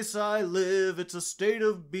place I live. It's a state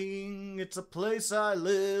of being. It's a place I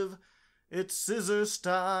live. It's scissors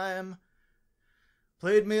time.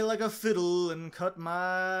 Played me like a fiddle and cut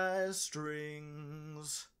my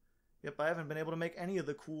strings. Yep, I haven't been able to make any of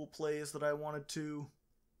the cool plays that I wanted to.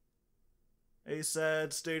 A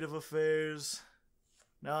sad state of affairs.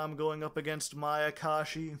 Now I'm going up against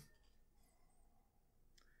Mayakashi.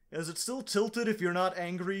 Is it still tilted if you're not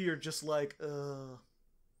angry? You're just like,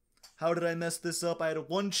 how did I mess this up? I had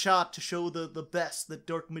one shot to show the best that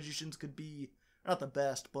Dark Magicians could be. Not the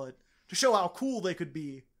best, but to show how cool they could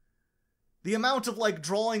be. The amount of, like,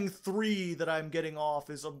 drawing 3 that I'm getting off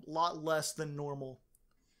is a lot less than normal.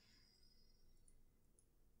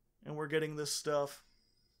 And we're getting this stuff.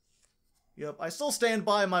 Yep, I still stand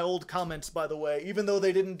by my old comments, by the way, even though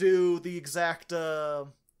they didn't do the exact,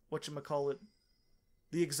 whatchamacallit,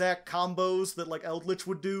 the exact combos that, like, Eldritch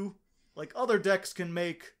would do. Like, other decks can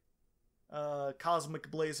make,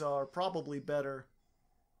 Cosmic Blazar probably better.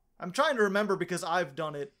 I'm trying to remember because I've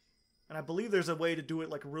done it, and I believe there's a way to do it,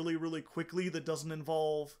 like, really, really quickly that doesn't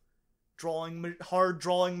involve hard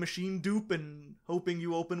drawing machine dupe and hoping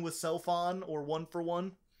you open with self-on or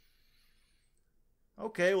 1-for-1.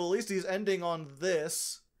 Okay, well, at least he's ending on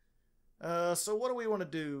this. So what do we want to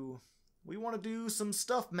do? We want to do some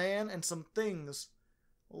stuff, man, and some things.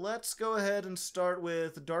 Let's go ahead and start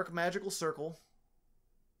with Dark Magical Circle.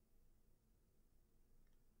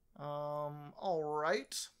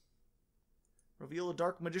 Alright. Reveal a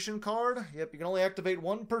Dark Magician card. Yep, you can only activate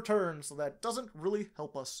 1 per turn, so that doesn't really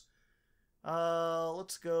help us.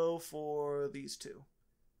 Let's go for these 2.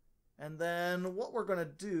 And then what we're going to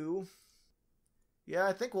do... Yeah,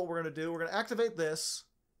 I think what we're going to do, we're going to activate this.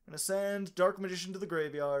 Going to send Dark Magician to the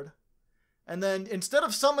graveyard. And then, instead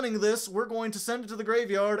of summoning this, we're going to send it to the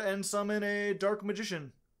graveyard and summon a Dark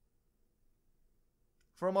Magician.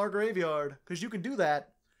 From our graveyard. Because you can do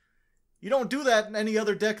that. You don't do that in any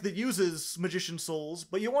other deck that uses Magician Souls,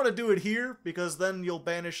 but you want to do it here, because then you'll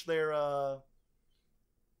banish their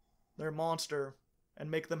monster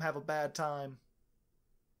and make them have a bad time.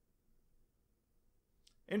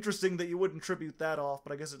 Interesting that you wouldn't tribute that off,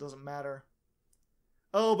 but I guess it doesn't matter.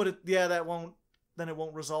 Oh, but that won't... Then it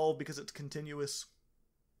won't resolve because it's continuous.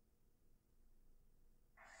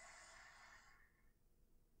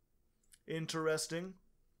 Interesting.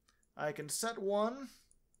 I can set 1.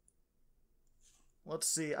 Let's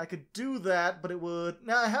see. I could do that, but it would...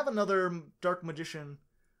 Now, I have another Dark Magician.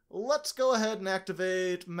 Let's go ahead and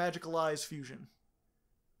activate Magical Eyes Fusion.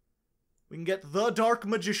 We can get the Dark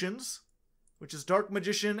Magicians, which is Dark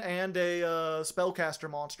Magician and a Spellcaster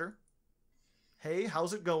monster. Hey,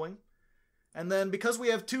 how's it going? And then, because we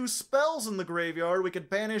have 2 spells in the graveyard, we could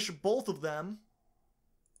banish both of them.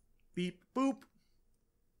 Beep, boop.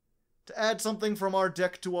 To add something from our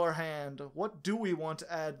deck to our hand. What do we want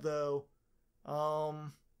to add, though?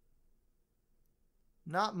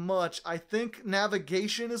 Not much. I think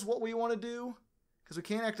Navigation is what we want to do. Because we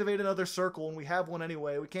can't activate another circle, and we have one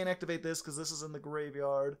anyway. We can't activate this because this is in the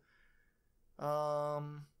graveyard.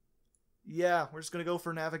 Yeah, we're just going to go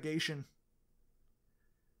for Navigation.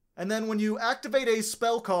 And then when you activate a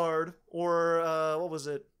spell card, or, what was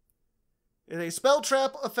it? If a spell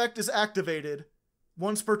trap effect is activated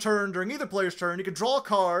once per turn during either player's turn, you can draw a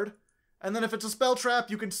card, and then if it's a spell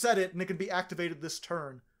trap, you can set it, and it can be activated this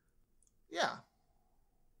turn. Yeah.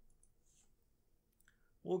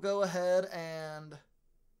 We'll go ahead and...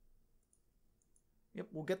 Yep,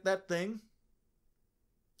 we'll get that thing.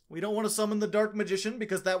 We don't want to summon the Dark Magician,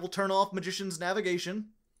 because that will turn off Magician's Navigation.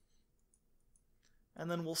 And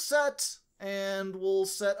then we'll set, and we'll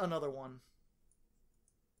set another one.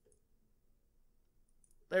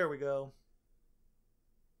 There we go.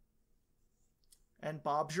 And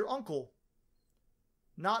Bob's your uncle.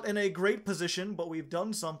 Not in a great position, but we've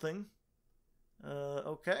done something.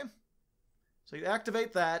 Okay. So you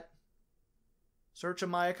activate that. Search a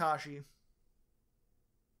Mayakashi.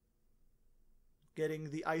 Getting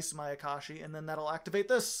the Ice Mayakashi, and then that'll activate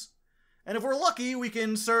this. And if we're lucky, we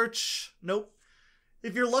can search... Nope.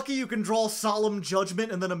 If you're lucky, you can draw Solemn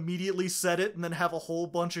Judgment and then immediately set it and then have a whole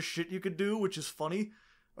bunch of shit you could do, which is funny.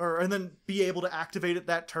 And then be able to activate it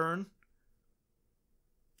that turn.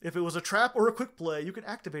 If it was a trap or a quick play, you can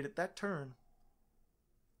activate it that turn.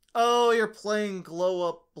 Oh, you're playing Glow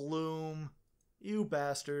Up Bloom. You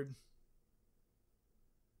bastard.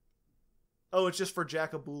 Oh, it's just for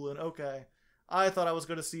Jackabulin. Okay. I thought I was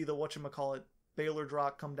going to see the whatchamacallit Baylor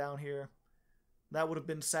Drock come down here. That would have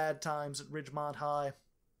been sad times at Ridgemont High.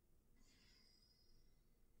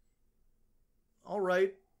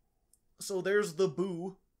 Alright. So there's the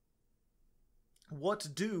Boo. What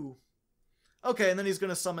do? Okay, and then he's going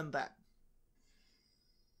to summon that.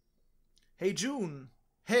 Hey, June.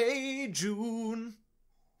 Hey, June.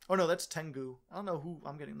 Oh, no, that's Tengu. I don't know who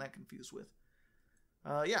I'm getting that confused with.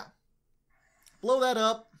 Yeah. Blow that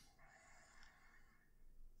up.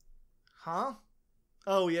 Huh?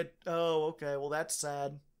 Oh, yeah. Oh, okay. Well, that's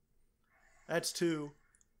sad. That's 2.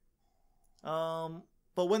 But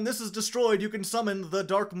when this is destroyed, you can summon the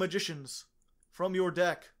Dark Magicians from your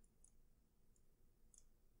deck.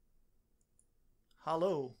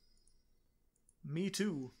 Hello. Me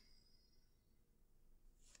too.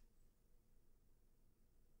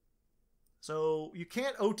 So, you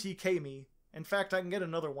can't OTK me. In fact, I can get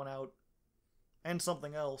another one out. And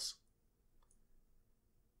something else.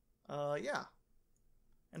 Yeah.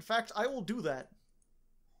 In fact, I will do that.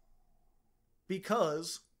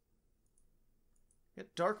 Because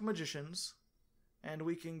get Dark Magicians, and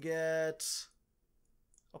we can get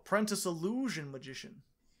Apprentice Illusion Magician.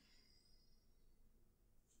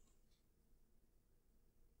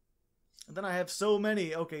 And then I have so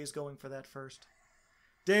many. Okay, he's going for that first.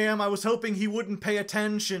 Damn, I was hoping he wouldn't pay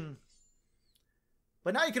attention.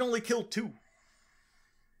 But now you can only kill 2.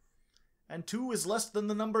 And 2 is less than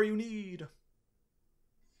the number you need.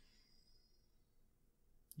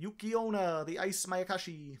 Yukiona, the Ice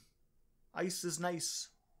Mayakashi. Ice is nice.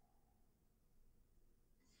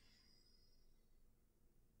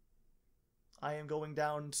 I am going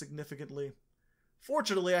down significantly.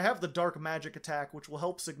 Fortunately, I have the Dark Magic attack, which will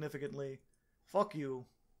help significantly. Fuck you.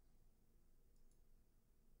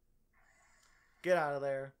 Get out of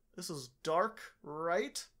there. This is dark,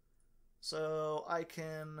 right? So I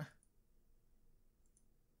can...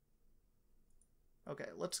 Okay,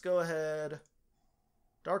 let's go ahead.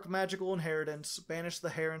 Dark Magical Inheritance, banish the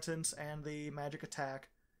Inheritance and the magic attack.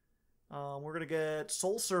 We're going to get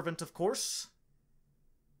Soul Servant, of course.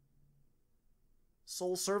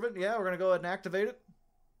 Soul Servant, yeah, we're going to go ahead and activate it.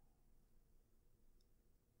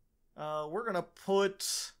 We're going to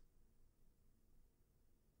put...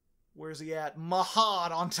 Where's he at?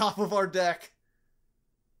 Mahad on top of our deck.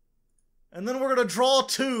 And then we're going to draw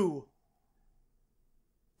 2.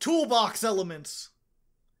 Toolbox elements.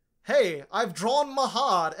 Hey, I've drawn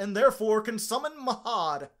Mahad, and therefore can summon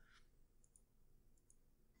Mahad.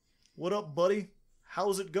 What up, buddy?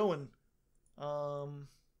 How's it going? Yeah,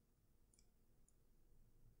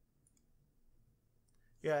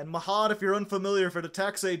 and Mahad, if you're unfamiliar, if it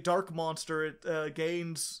attacks a dark monster,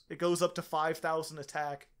 it goes up to 5,000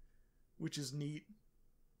 attack, which is neat.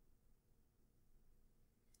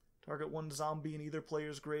 Target 1 zombie in either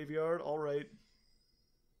player's graveyard. Alright.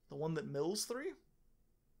 The one that mills 3?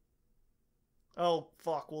 Oh,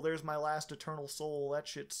 fuck. Well, there's my last Eternal Soul. That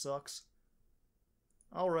shit sucks.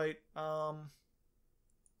 Alright. Well,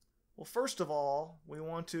 first of all, we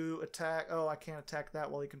want to attack... Oh, I can't attack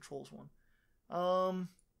that while he controls one.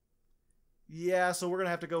 Yeah, so we're gonna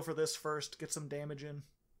have to go for this first. Get some damage in.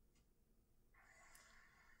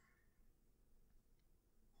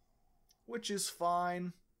 Which is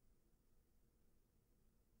fine.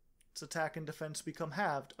 Its attack and defense become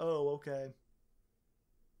halved. Oh, okay.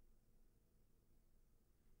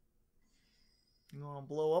 You wanna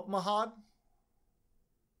blow up Mahad?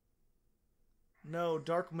 No,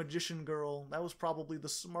 Dark Magician Girl. That was probably the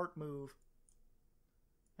smart move.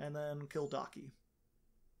 And then kill Daki.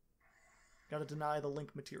 Gotta deny the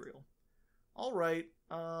link material. Alright,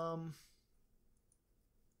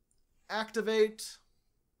 activate.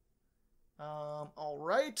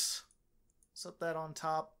 Alright. Set that on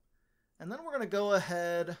top. And then we're gonna go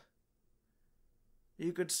ahead.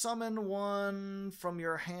 You could summon one from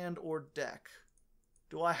your hand or deck.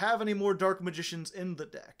 Do I have any more Dark Magicians in the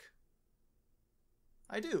deck?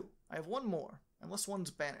 I do. I have one more. Unless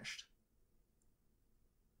one's banished.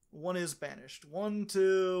 One is banished. 1,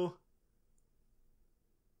 2,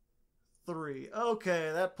 3.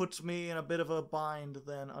 Okay, that puts me in a bit of a bind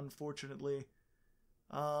then, unfortunately.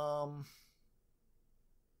 Okay,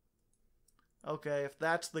 if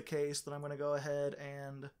that's the case, then I'm going to go ahead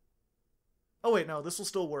and... Oh wait, no, this will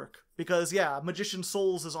still work. Because, yeah, Magician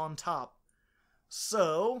Souls is on top.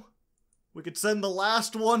 So, we could send the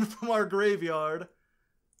last one from our graveyard.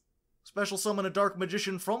 Special summon a Dark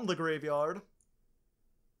Magician from the graveyard.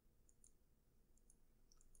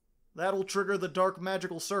 That'll trigger the Dark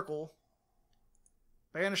Magical Circle.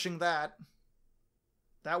 Banishing that.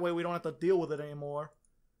 That way we don't have to deal with it anymore.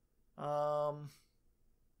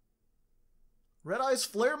 Red Eyes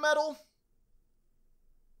Flare Metal?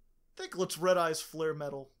 I think let's Red Eyes Flare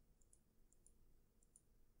Metal.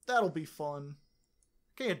 That'll be fun.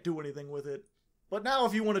 Can't do anything with it. But now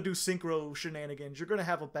if you want to do synchro shenanigans, you're going to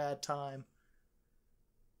have a bad time.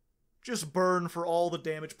 Just burn for all the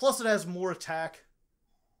damage. Plus it has more attack.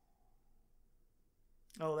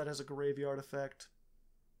 Oh, that has a graveyard effect.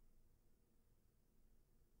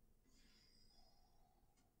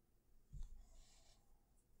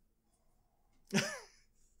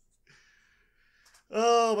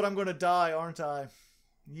 Oh, but I'm going to die, aren't I?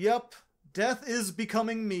 Yep. Death is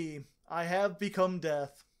becoming me. I have become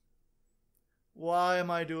death. Why am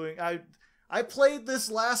I doing... I played this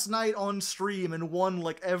last night on stream and won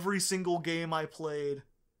like every single game I played.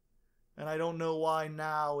 And I don't know why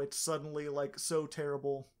now it's suddenly like so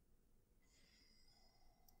terrible.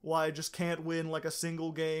 Why I just can't win like a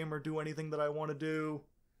single game or do anything that I want to do.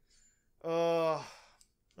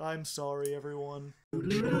 I'm sorry, everyone.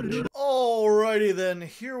 Alrighty then,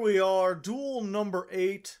 here we are, duel number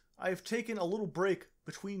 8. I've taken a little break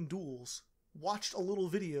between duels, watched a little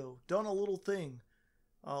video, done a little thing.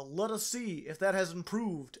 Let us see if that has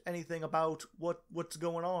improved anything about what's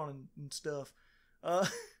going on and stuff.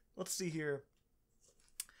 Let's see here.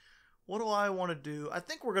 What do I want to do? I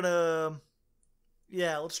think we're gonna...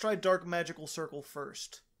 Yeah, let's try Dark Magical Circle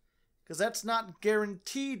first. Because that's not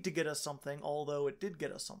guaranteed to get us something, although it did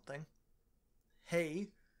get us something. Hey.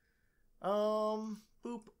 Boop,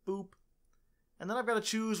 boop. And then I've got to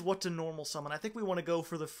choose what to normal summon. I think we want to go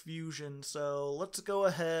for the fusion, so let's go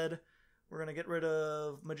ahead. We're going to get rid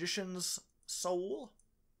of Magician's Soul.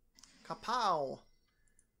 Kapow!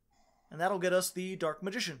 And that'll get us the Dark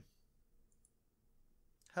Magician.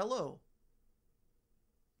 Hello.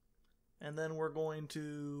 And then we're going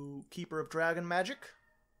to Keeper of Dragon Magic.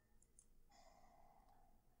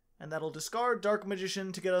 And that'll discard Dark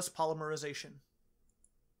Magician to get us Polymerization.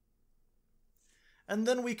 And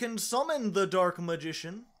then we can summon the Dark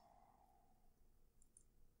Magician.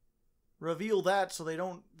 Reveal that so they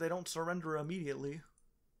don't surrender immediately.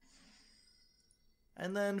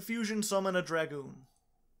 And then fusion summon a Dragoon.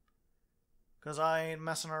 'Cause I ain't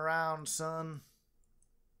messing around, son.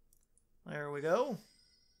 There we go.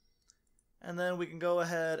 And then we can go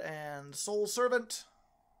ahead and Soul Servant.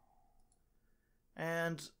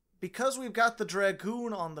 And because we've got the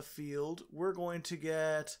Dragoon on the field, we're going to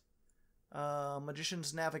get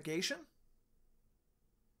Magician's Navigation.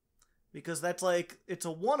 Because that's like, it's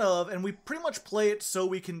a one of, and we pretty much play it so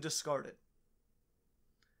we can discard it.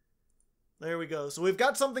 There we go. So we've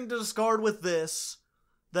got something to discard with this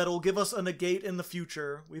that'll give us a negate in the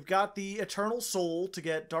future. We've got the Eternal Soul to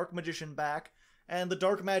get Dark Magician back, and the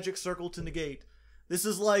Dark Magic Circle to negate. This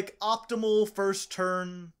is like optimal first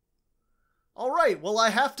turn. Alright, well I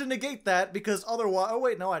have to negate that because otherwise... Oh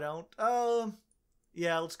wait, no I don't.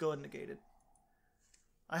 Yeah, let's go ahead and negate it.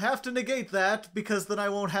 I have to negate that because then I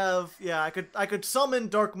won't have... Yeah, I could summon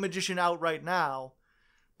Dark Magician out right now,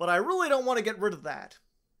 but I really don't want to get rid of that.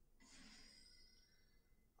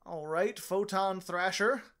 Alright, Photon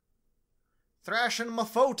Thrasher. Thrashing my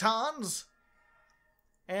photons.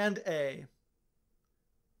 And A.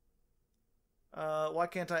 Why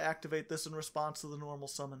can't I activate this in response to the normal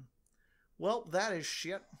summon? Well, that is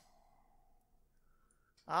shit.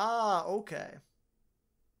 Ah, okay.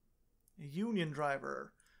 Union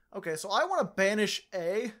Driver. Okay, so I want to banish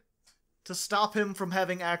A to stop him from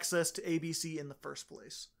having access to ABC in the first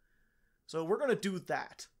place. So we're going to do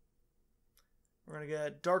that. We're going to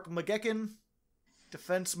get Dark Magician,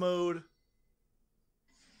 Defense Mode,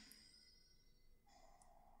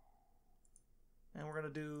 and we're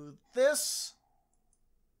going to do this,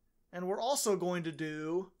 and we're also going to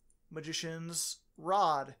do Magician's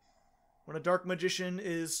Rod. When a Dark Magician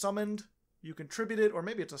is summoned, you contribute it, or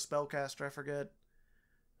maybe it's a spellcaster, I forget.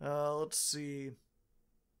 Let's see.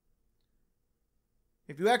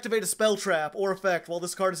 If you activate a spell trap or effect while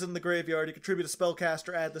this card is in the graveyard, you contribute a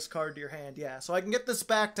spellcaster, add this card to your hand. Yeah, so I can get this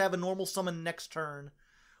back to have a normal summon next turn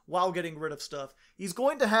while getting rid of stuff. He's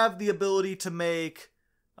going to have the ability to make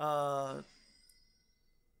Cyber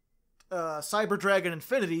Dragon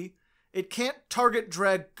Infinity. It can't target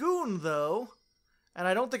Dragoon, though, and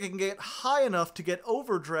I don't think it can get high enough to get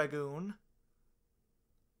over Dragoon.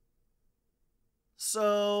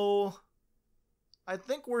 So I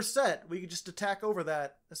think we're set. We can just attack over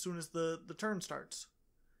that as soon as the turn starts.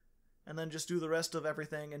 And then just do the rest of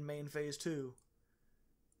everything in main phase 2.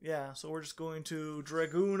 Yeah, so we're just going to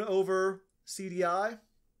Dragoon over CDI.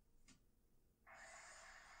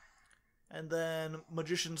 And then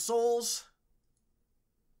Magician Souls.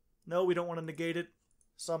 No, we don't want to negate it.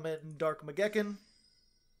 Summon Dark Magician.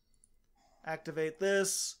 Activate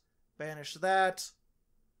this. Banish that.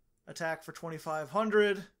 Attack for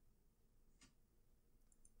 2,500.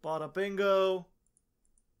 Bada bingo.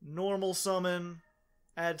 Normal summon.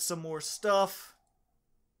 Add some more stuff.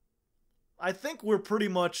 I think we're pretty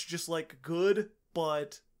much just like good,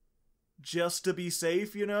 but just to be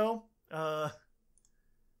safe, you know?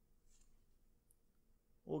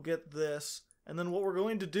 We'll get this. And then what we're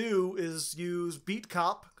going to do is use Beat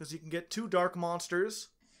Cop, because you can get 2 dark monsters.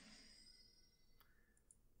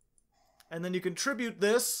 And then you can tribute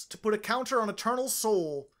this to put a counter on Eternal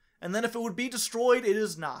Soul. And then if it would be destroyed, it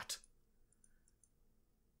is not.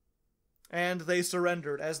 And they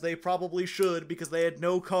surrendered, as they probably should, because they had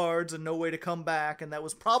no cards and no way to come back, and that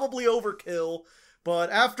was probably overkill.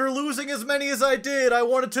 But after losing as many as I did, I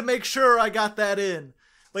wanted to make sure I got that in.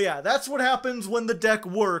 But yeah, that's what happens when the deck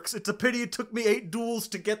works. It's a pity it took me 8 duels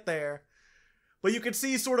to get there. But you can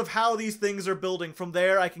see sort of how these things are building. From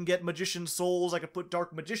there, I can get Magician Souls. I could put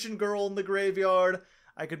Dark Magician Girl in the graveyard.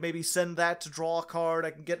 I could maybe send that to draw a card.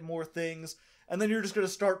 I can get more things. And then you're just going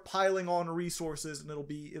to start piling on resources, and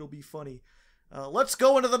it'll be funny. Let's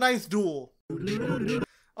go into the 9th duel. Okie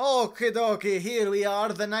dokie, here we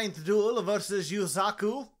are, the 9th duel versus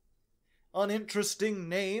Yuzaku. Uninteresting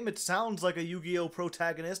name. It sounds like a Yu-Gi-Oh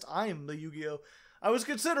protagonist. I'm the Yu-Gi-Oh. I was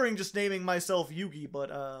considering just naming myself Yugi,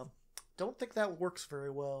 but don't think that works very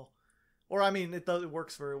well. Or I mean, it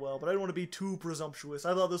works very well, but I don't want to be too presumptuous.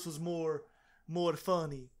 I thought this was more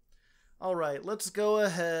funny. All right, let's go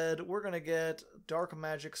ahead. We're gonna get Dark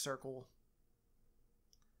Magic Circle,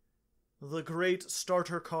 the great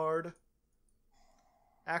starter card.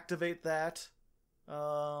 Activate that.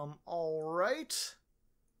 All right.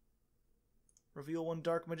 Reveal 1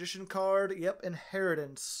 Dark Magician card. Yep,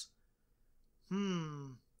 Inheritance.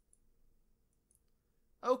 Okie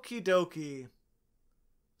dokie.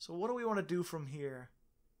 So what do we want to do from here?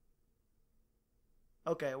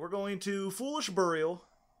 Okay, we're going to Foolish Burial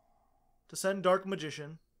to send Dark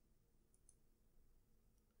Magician.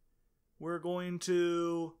 We're going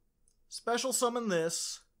to special summon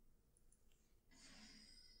this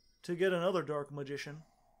to get another Dark Magician.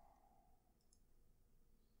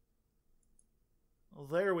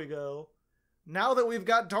 There we go. Now that we've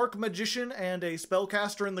got Dark Magician and a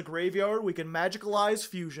Spellcaster in the graveyard, we can Magicalize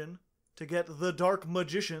Fusion to get the Dark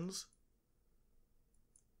Magicians.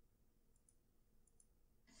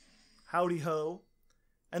 Howdy ho.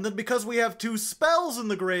 And then because we have 2 spells in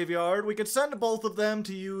the graveyard, we can send both of them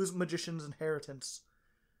to use Magician's Inheritance.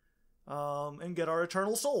 And get our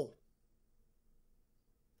Eternal Soul.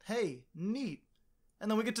 Hey, neat. And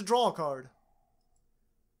then we get to draw a card.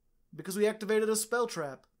 Because we activated a spell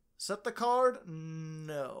trap. Set the card?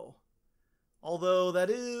 No. Although that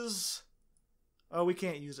is... Oh, we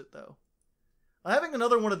can't use it though. Having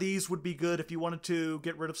another one of these would be good if you wanted to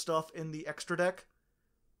get rid of stuff in the extra deck.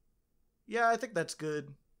 Yeah, I think that's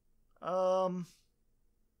good. No,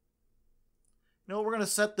 we're going to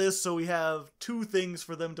set this so we have 2 things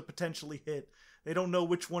for them to potentially hit. They don't know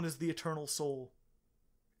which one is the Eternal Soul.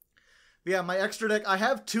 But yeah, my extra deck, I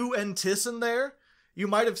have 2 Entis in there. You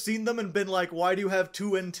might have seen them and been like, why do you have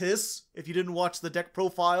 2 Entis if you didn't watch the deck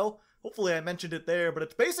profile? Hopefully I mentioned it there, but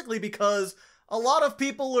it's basically because a lot of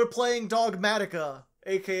people are playing Dogmatica,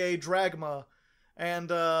 aka Dragma, and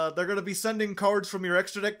they're going to be sending cards from your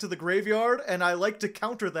extra deck to the graveyard, and I like to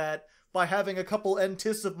counter that by having a couple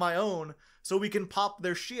Entis of my own, so we can pop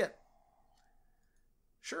their shit.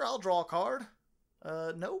 Sure, I'll draw a card.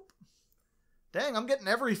 Nope. Dang, I'm getting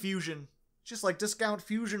every fusion. Just like Discount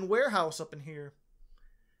Fusion Warehouse up in here.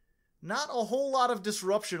 Not a whole lot of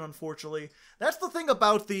disruption, unfortunately. That's the thing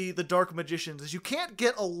about the Dark Magicians, is you can't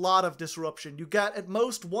get a lot of disruption. You got at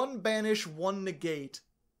most 1 banish, 1 negate.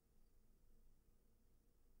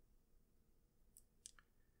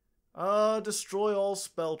 Destroy all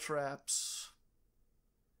spell traps.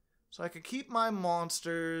 So I can keep my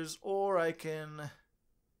monsters, or I can...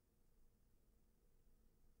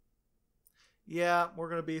 Yeah, we're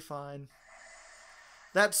gonna be fine.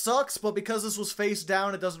 That sucks, but because this was face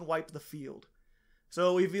down, it doesn't wipe the field.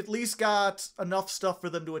 So we've at least got enough stuff for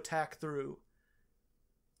them to attack through.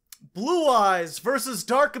 Blue Eyes versus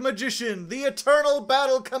Dark Magician. The eternal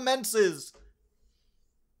battle commences.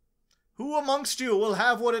 Who amongst you will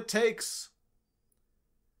have what it takes?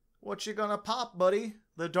 What you gonna pop, buddy?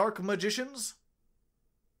 The Dark Magicians?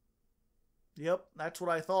 Yep, that's what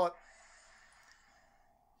I thought.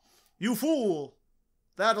 You fool!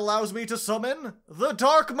 That allows me to summon the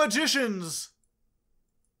Dark Magicians!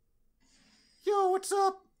 Yo, what's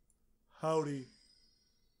up? Howdy.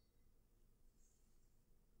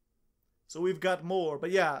 So we've got more.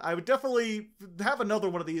 But yeah, I would definitely have another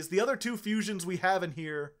one of these. The other two fusions we have in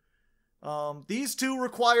here, these two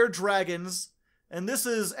require dragons. And this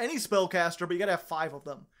is any spellcaster, but you gotta have 5 of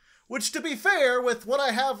them. Which, to be fair, with what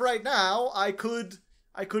I have right now, I could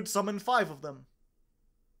summon 5 of them.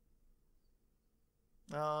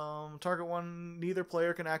 Target one, neither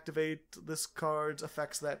player can activate this card's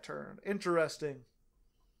effects that turn. Interesting.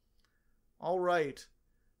 Alright.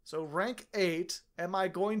 So rank 8, am I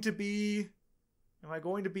going to be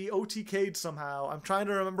OTK'd somehow? I'm trying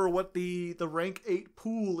to remember what the rank 8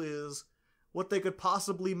 pool is. What they could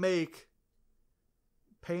possibly make.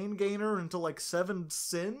 Pain gainer into like 7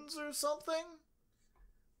 sins or something?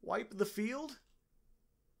 Wipe the field?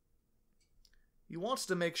 He wants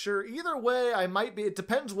to make sure. Either way, I might be... It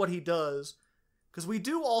depends what he does. Because we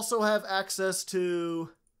do also have access to...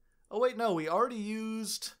 Oh wait, no. We already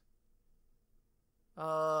used...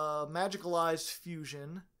 Magicalized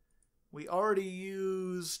Fusion. We already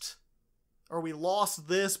used... Or we lost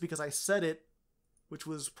this because I said it. Which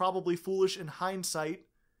was probably foolish in hindsight.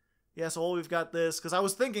 Yeah, so we've got this. Because I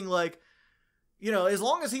was thinking, like... You know, as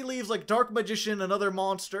long as he leaves, like, Dark Magician, another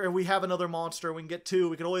monster, and we have another monster, we can get 2,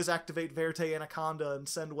 we can always activate Verte Anaconda and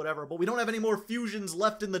send whatever. But we don't have any more fusions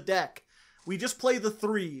left in the deck. We just play the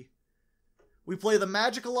 3. We play the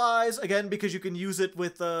Magicalize, again, because you can use it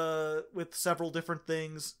with several different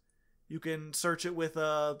things. You can search it with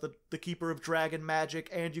the Keeper of Dragon Magic,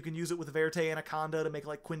 and you can use it with Verte Anaconda to make,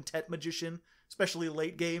 like, Quintet Magician, especially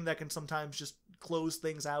late game, that can sometimes just close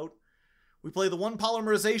things out. We play the 1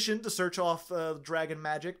 Polymerization to search off Dragon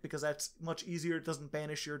Magic, because that's much easier. It doesn't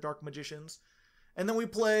banish your Dark Magicians. And then we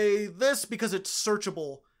play this because it's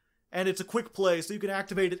searchable, and it's a quick play, so you can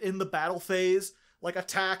activate it in the battle phase, like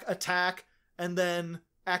attack, and then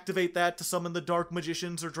activate that to summon the Dark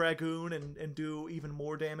Magicians or Dragoon and do even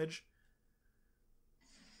more damage.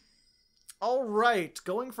 Alright,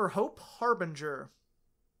 going for Hope Harbinger.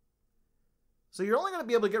 So you're only going to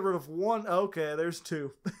be able to get rid of 1... Okay, there's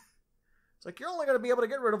 2. It's like, you're only going to be able to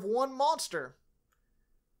get rid of 1 monster.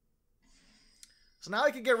 So now I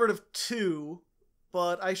can get rid of 2,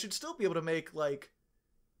 but I should still be able to make, like,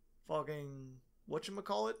 fucking,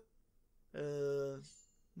 whatchamacallit?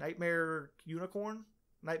 Nightmare Unicorn?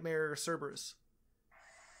 Nightmare Cerberus.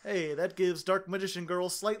 Hey, that gives Dark Magician Girl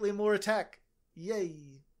slightly more attack.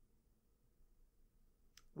 Yay.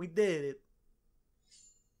 We did it.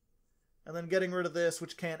 And then getting rid of this,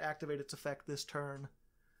 which can't activate its effect this turn.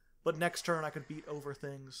 But next turn I could beat over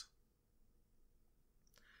things.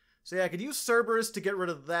 So yeah, I could use Cerberus to get rid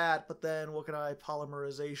of that, but then what can I...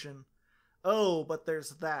 Polymerization. Oh, but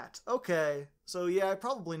there's that. Okay, so yeah, I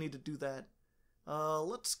probably need to do that.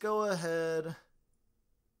 Let's go ahead.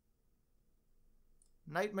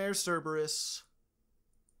 Nightmare Cerberus.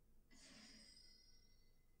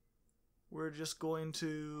 We're just going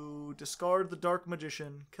to discard the Dark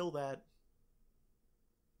Magician. Kill that.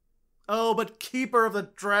 Oh, but Keeper of the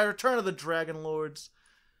Return of the Dragon Lords.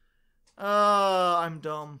 I'm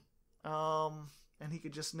dumb. And he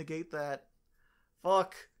could just negate that.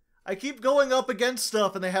 Fuck. I keep going up against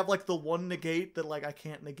stuff and they have like the 1 negate that like I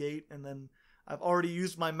can't negate, and then I've already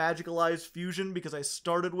used my Magicalized Fusion because I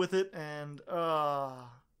started with it, and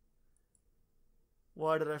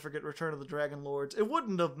why did I forget Return of the Dragon Lords? It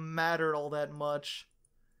wouldn't have mattered all that much.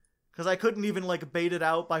 Because I couldn't even like bait it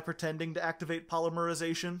out by pretending to activate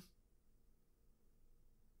Polymerization.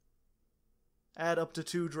 Add up to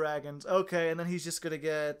 2 dragons. Okay, and then he's just gonna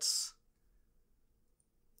get...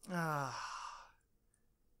 How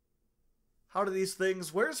do these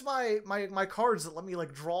things... Where's my cards that let me,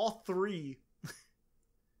 like, draw 3?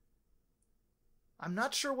 I'm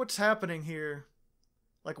not sure what's happening here.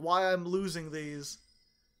 Like, why I'm losing these.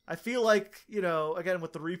 I feel like, you know, again,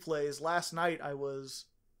 with the replays, last night I was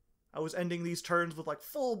ending these turns with, like,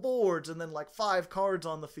 full boards and then, like, 5 cards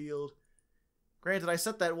on the field. Granted, I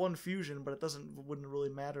set that 1 fusion, but it wouldn't really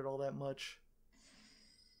matter all that much.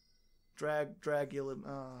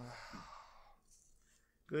 Dragula.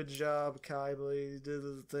 Good job, Kaiba. You did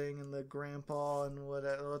the thing and the grandpa and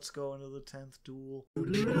whatever. Let's go into the 10th duel.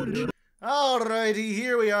 Alrighty,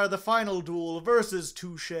 here we are, the final duel versus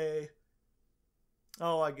Touche.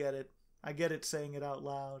 Oh, I get it. I get it saying it out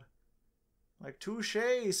loud. Like, Touche,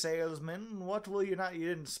 salesman, what will you not... You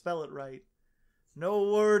didn't spell it right.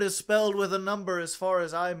 No word is spelled with a number as far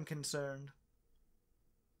as I'm concerned.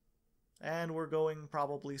 And we're going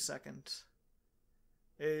probably second.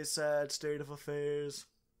 A sad state of affairs.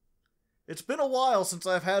 It's been a while since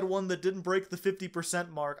I've had one that didn't break the 50%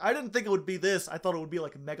 mark. I didn't think it would be this. I thought it would be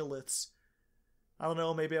like megaliths. I don't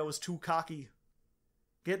know, maybe I was too cocky.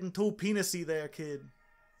 Getting too penisy there, kid.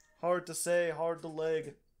 Hard to say, hard to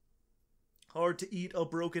leg. Hard to eat a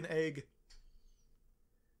broken egg.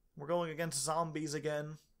 We're going against zombies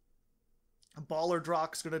again. Baller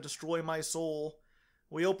Drock's gonna destroy my soul.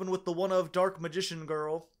 We open with the one of Dark Magician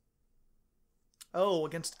Girl. Oh,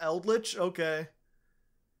 against Eldritch? Okay.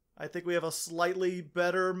 I think we have a slightly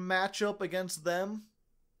better matchup against them.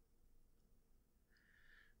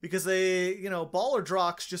 Because they, you know, Baller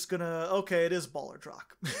Drock's just gonna... Okay, it is Baller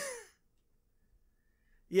Drock.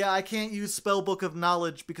 Yeah, I can't use Spellbook of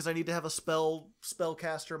Knowledge because I need to have a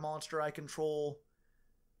spellcaster monster I control.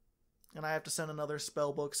 And I have to send another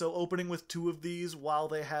spellbook. So opening with 2 of these while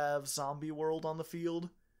they have Zombie World on the field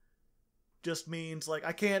just means, like,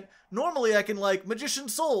 I can't... Normally I can, like, Magician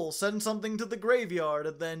Soul, send something to the graveyard,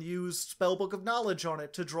 and then use Spellbook of Knowledge on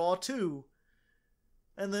it to draw 2.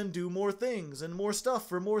 And then do more things, and more stuff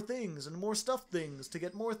for more things, and more stuff things to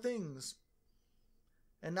get more things.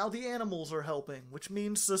 And now the animals are helping, which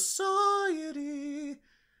means society.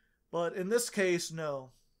 But in this case,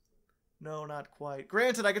 no. No, not quite.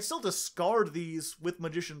 Granted, I can still discard these with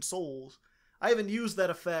Magician Souls. I haven't used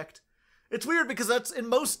that effect. It's weird because that's in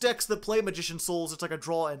most decks that play Magician Souls, it's like a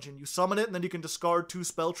draw engine. You summon it, and then you can discard 2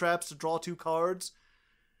 spell traps to draw 2 cards.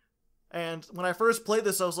 And when I first played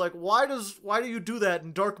this, I was like, why do you do that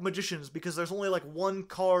in Dark Magicians? Because there's only like 1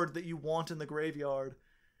 card that you want in the graveyard.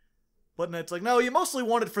 But then it's like, no, you mostly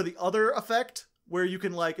want it for the other effect, where you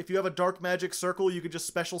can, like, if you have a Dark Magic Circle, you can just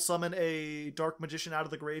special summon a Dark Magician out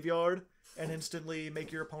of the graveyard and instantly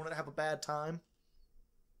make your opponent have a bad time.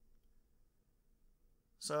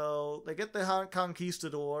 So, they get the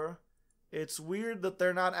Conquistador. It's weird that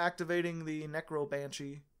they're not activating the Necro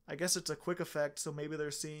Banshee. I guess it's a quick effect, so maybe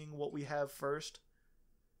they're seeing what we have first.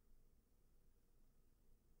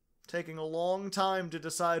 Taking a long time to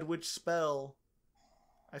decide which spell.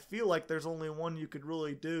 I feel like there's only one you could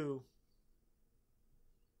really do.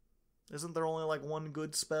 Isn't there only like 1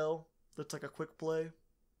 good spell that's like a quick play?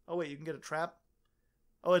 Oh wait, you can get a trap?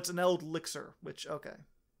 Oh, it's an Elixir, which, okay.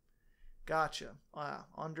 Gotcha. Ah,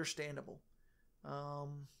 understandable.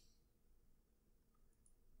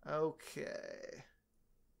 Okay.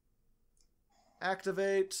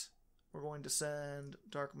 Activate. We're going to send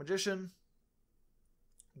Dark Magician.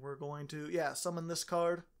 We're going to, yeah, summon this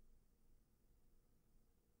card.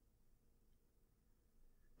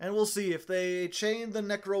 And we'll see if they chain the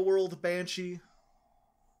Necroworld Banshee.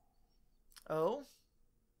 Oh.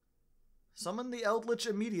 Summon the Eldritch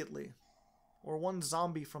immediately. Or 1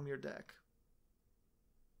 zombie from your deck.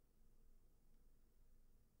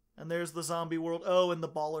 And there's the Zombie World. Oh, and the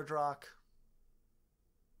Baller Drock.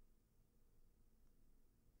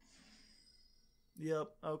 Yep,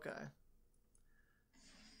 okay.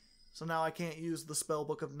 So now I can't use the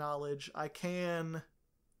Spellbook of Knowledge. I can...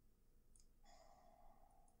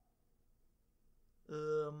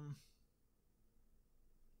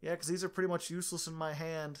 Yeah, because these are pretty much useless in my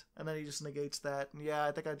hand. And then he just negates that. And yeah,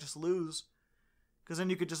 I think I just lose. Because then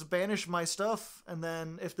you could just banish my stuff. And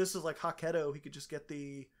then if this is like Haketo, he could just get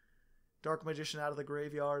the Dark Magician out of the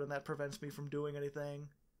graveyard. And that prevents me from doing anything.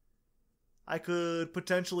 I could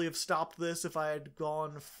potentially have stopped this if I had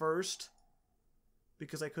gone first.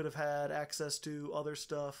 Because I could have had access to other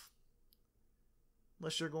stuff.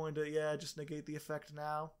 Unless you're going to, yeah, just negate the effect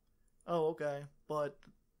now. Oh, okay. But,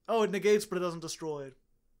 oh, it negates, but it doesn't destroy it.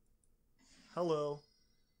 Hello.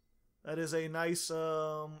 That is a nice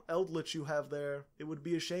Eldritch you have there. It would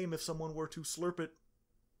be a shame if someone were to slurp it.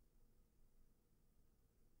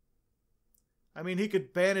 I mean, he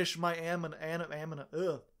could banish my Anima.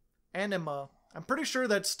 I'm pretty sure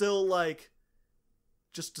that still, like,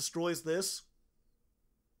 just destroys this.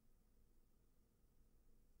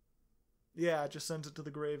 Yeah, it just sends it to the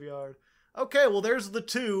graveyard. Okay, well, there's the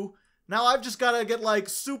 2. Now I've just got to get, like,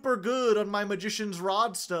 super good on my Magician's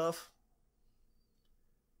Rod stuff.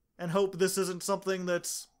 And hope this isn't something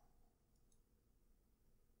that's...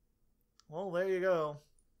 Well, there you go.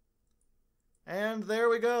 And there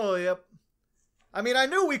we go, yep. I mean, I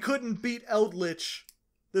knew we couldn't beat Eldritch.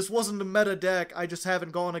 This wasn't a meta deck, I just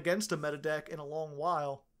haven't gone against a meta deck in a long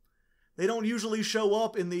while. They don't usually show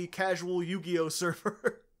up in the casual Yu-Gi-Oh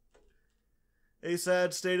server. A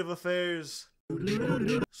sad state of affairs.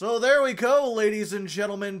 So there we go, ladies and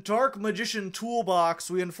gentlemen. Dark Magician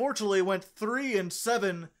Toolbox. We unfortunately went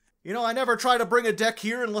 3-7. You know, I never try to bring a deck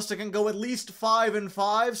here unless it can go at least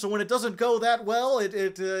 5-5. So when it doesn't go that well,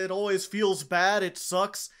 it always feels bad. It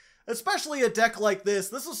sucks. Especially a deck like this.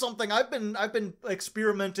 This is something I've been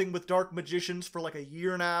experimenting with Dark Magicians for like a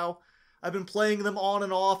year now. I've been playing them on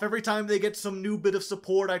and off. Every time they get some new bit of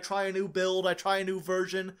support, I try a new build, I try a new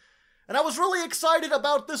version. And I was really excited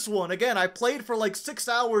about this one. Again, I played for like 6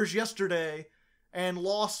 hours yesterday, and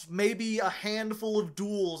lost maybe a handful of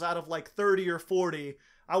duels out of like 30 or 40.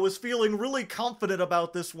 I was feeling really confident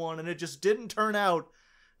about this one, and it just didn't turn out.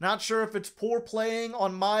 Not sure if it's poor playing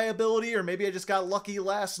on my ability, or maybe I just got lucky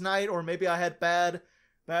last night, or maybe I had bad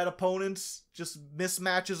opponents, just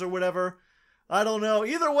mismatches or whatever. I don't know.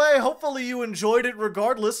 Either way, hopefully you enjoyed it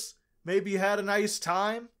regardless. Maybe you had a nice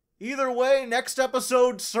time. Either way, next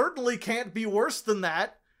episode certainly can't be worse than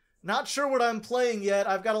that. Not sure what I'm playing yet.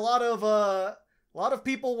 I've got a lot of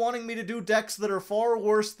people wanting me to do decks that are far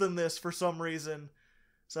worse than this for some reason.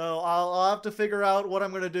 So I'll have to figure out what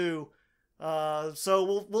I'm going to do.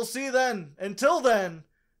 So we'll see then. Until then,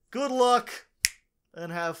 good luck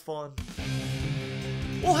and have fun.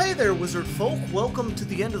 Well, hey there, wizard folk. Welcome to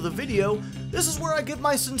the end of the video. This is where I give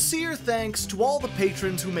my sincere thanks to all the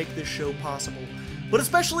patrons who make this show possible, but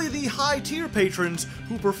especially the high-tier patrons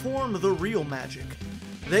who perform the real magic.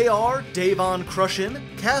 They are Davon Crushin,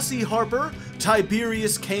 Cassie Harper,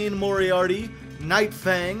 Tiberius Kane Moriarty,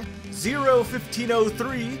 Nightfang,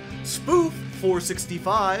 01503, Spoof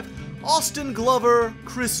 465, Austin Glover,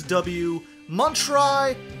 Chris W,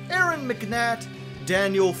 Muntry, Aaron McNatt,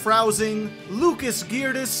 Daniel Frowsing, Lucas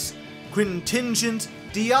Geardis, Contingent,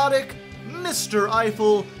 Diotic, Mr.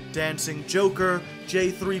 Eiffel, Dancing Joker,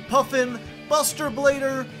 J3 Puffin, Buster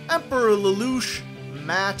Blader, Emperor Lelouch,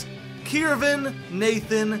 Matt, Kiervin,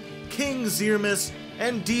 Nathan, King Zirmus,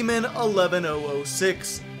 and Demon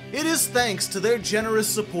 11006. It is thanks to their generous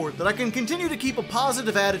support that I can continue to keep a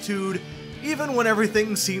positive attitude even when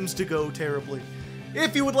everything seems to go terribly.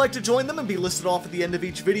 If you would like to join them and be listed off at the end of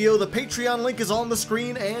each video, the Patreon link is on the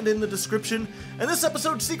screen and in the description. And this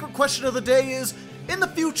episode's secret question of the day is, in the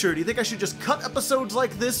future, do you think I should just cut episodes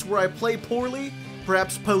like this where I play poorly?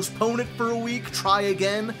 Perhaps postpone it for a week, try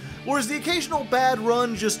again? Or is the occasional bad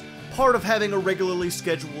run just part of having a regularly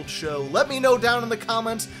scheduled show? Let me know down in the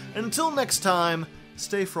comments, and until next time,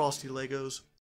 stay frosty, Legos.